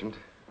sufficient.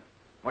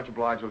 Much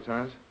obliged,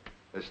 Lieutenant.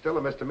 There's still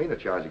a misdemeanor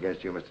charge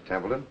against you, Mr.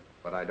 Templeton,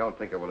 but I don't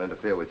think it will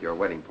interfere with your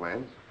wedding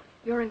plans.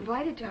 You're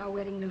invited to our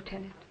wedding,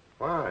 Lieutenant.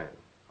 Fine.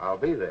 I'll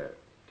be there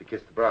to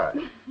kiss the bride.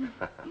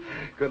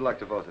 Good luck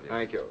to both of you.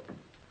 Thank you.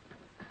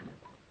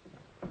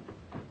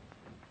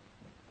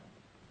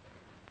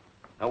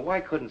 Now, why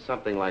couldn't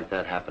something like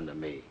that happen to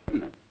me?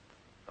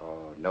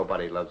 Oh,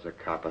 nobody loves a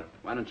copper.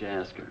 Why don't you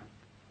ask her?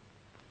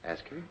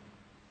 Ask her?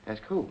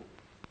 Ask who?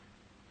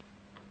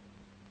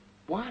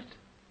 What?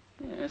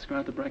 Yeah, ask her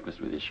out to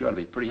breakfast with you. She ought to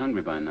be pretty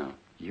hungry by now.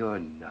 You're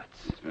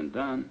nuts. It's been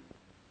done.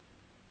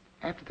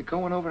 After the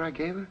going over I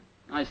gave her?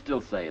 I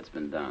still say it's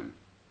been done.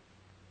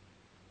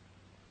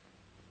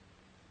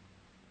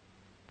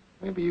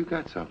 Maybe you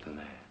got something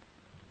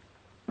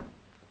there.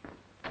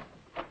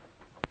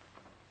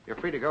 You're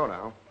free to go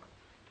now.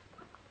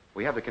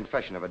 We have the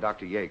confession of a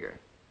Dr. Yeager.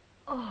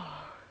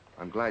 Oh,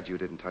 I'm glad you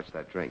didn't touch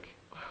that drink.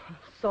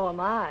 so am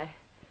I.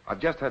 I've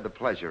just had the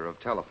pleasure of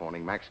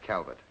telephoning Max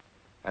Calvert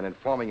and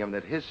informing him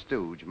that his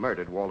stooge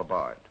murdered Walter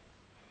Bard,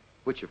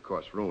 which, of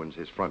course, ruins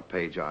his front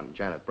page on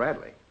Janet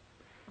Bradley.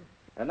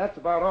 And that's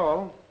about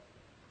all,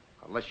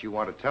 unless you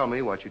want to tell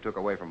me what you took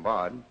away from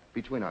Bard,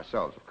 between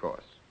ourselves, of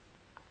course.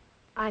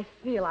 I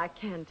feel I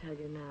can tell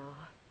you now.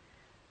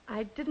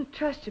 I didn't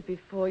trust you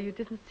before. You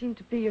didn't seem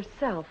to be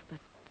yourself, but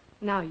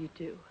now you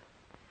do.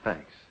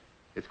 Thanks.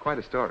 It's quite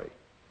a story.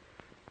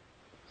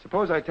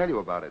 Suppose I tell you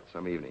about it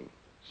some evening,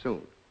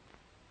 soon.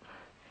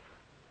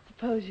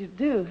 Suppose you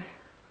do.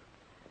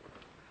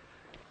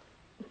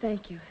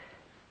 Thank you.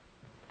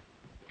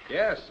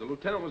 Yes, the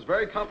lieutenant was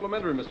very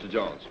complimentary, Mr.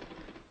 Jones.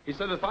 He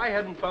said if I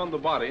hadn't found the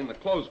body in the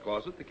clothes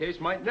closet, the case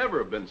might never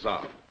have been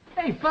solved.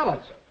 Hey,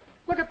 fellas,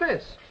 look at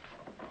this.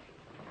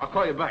 I'll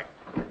call you back.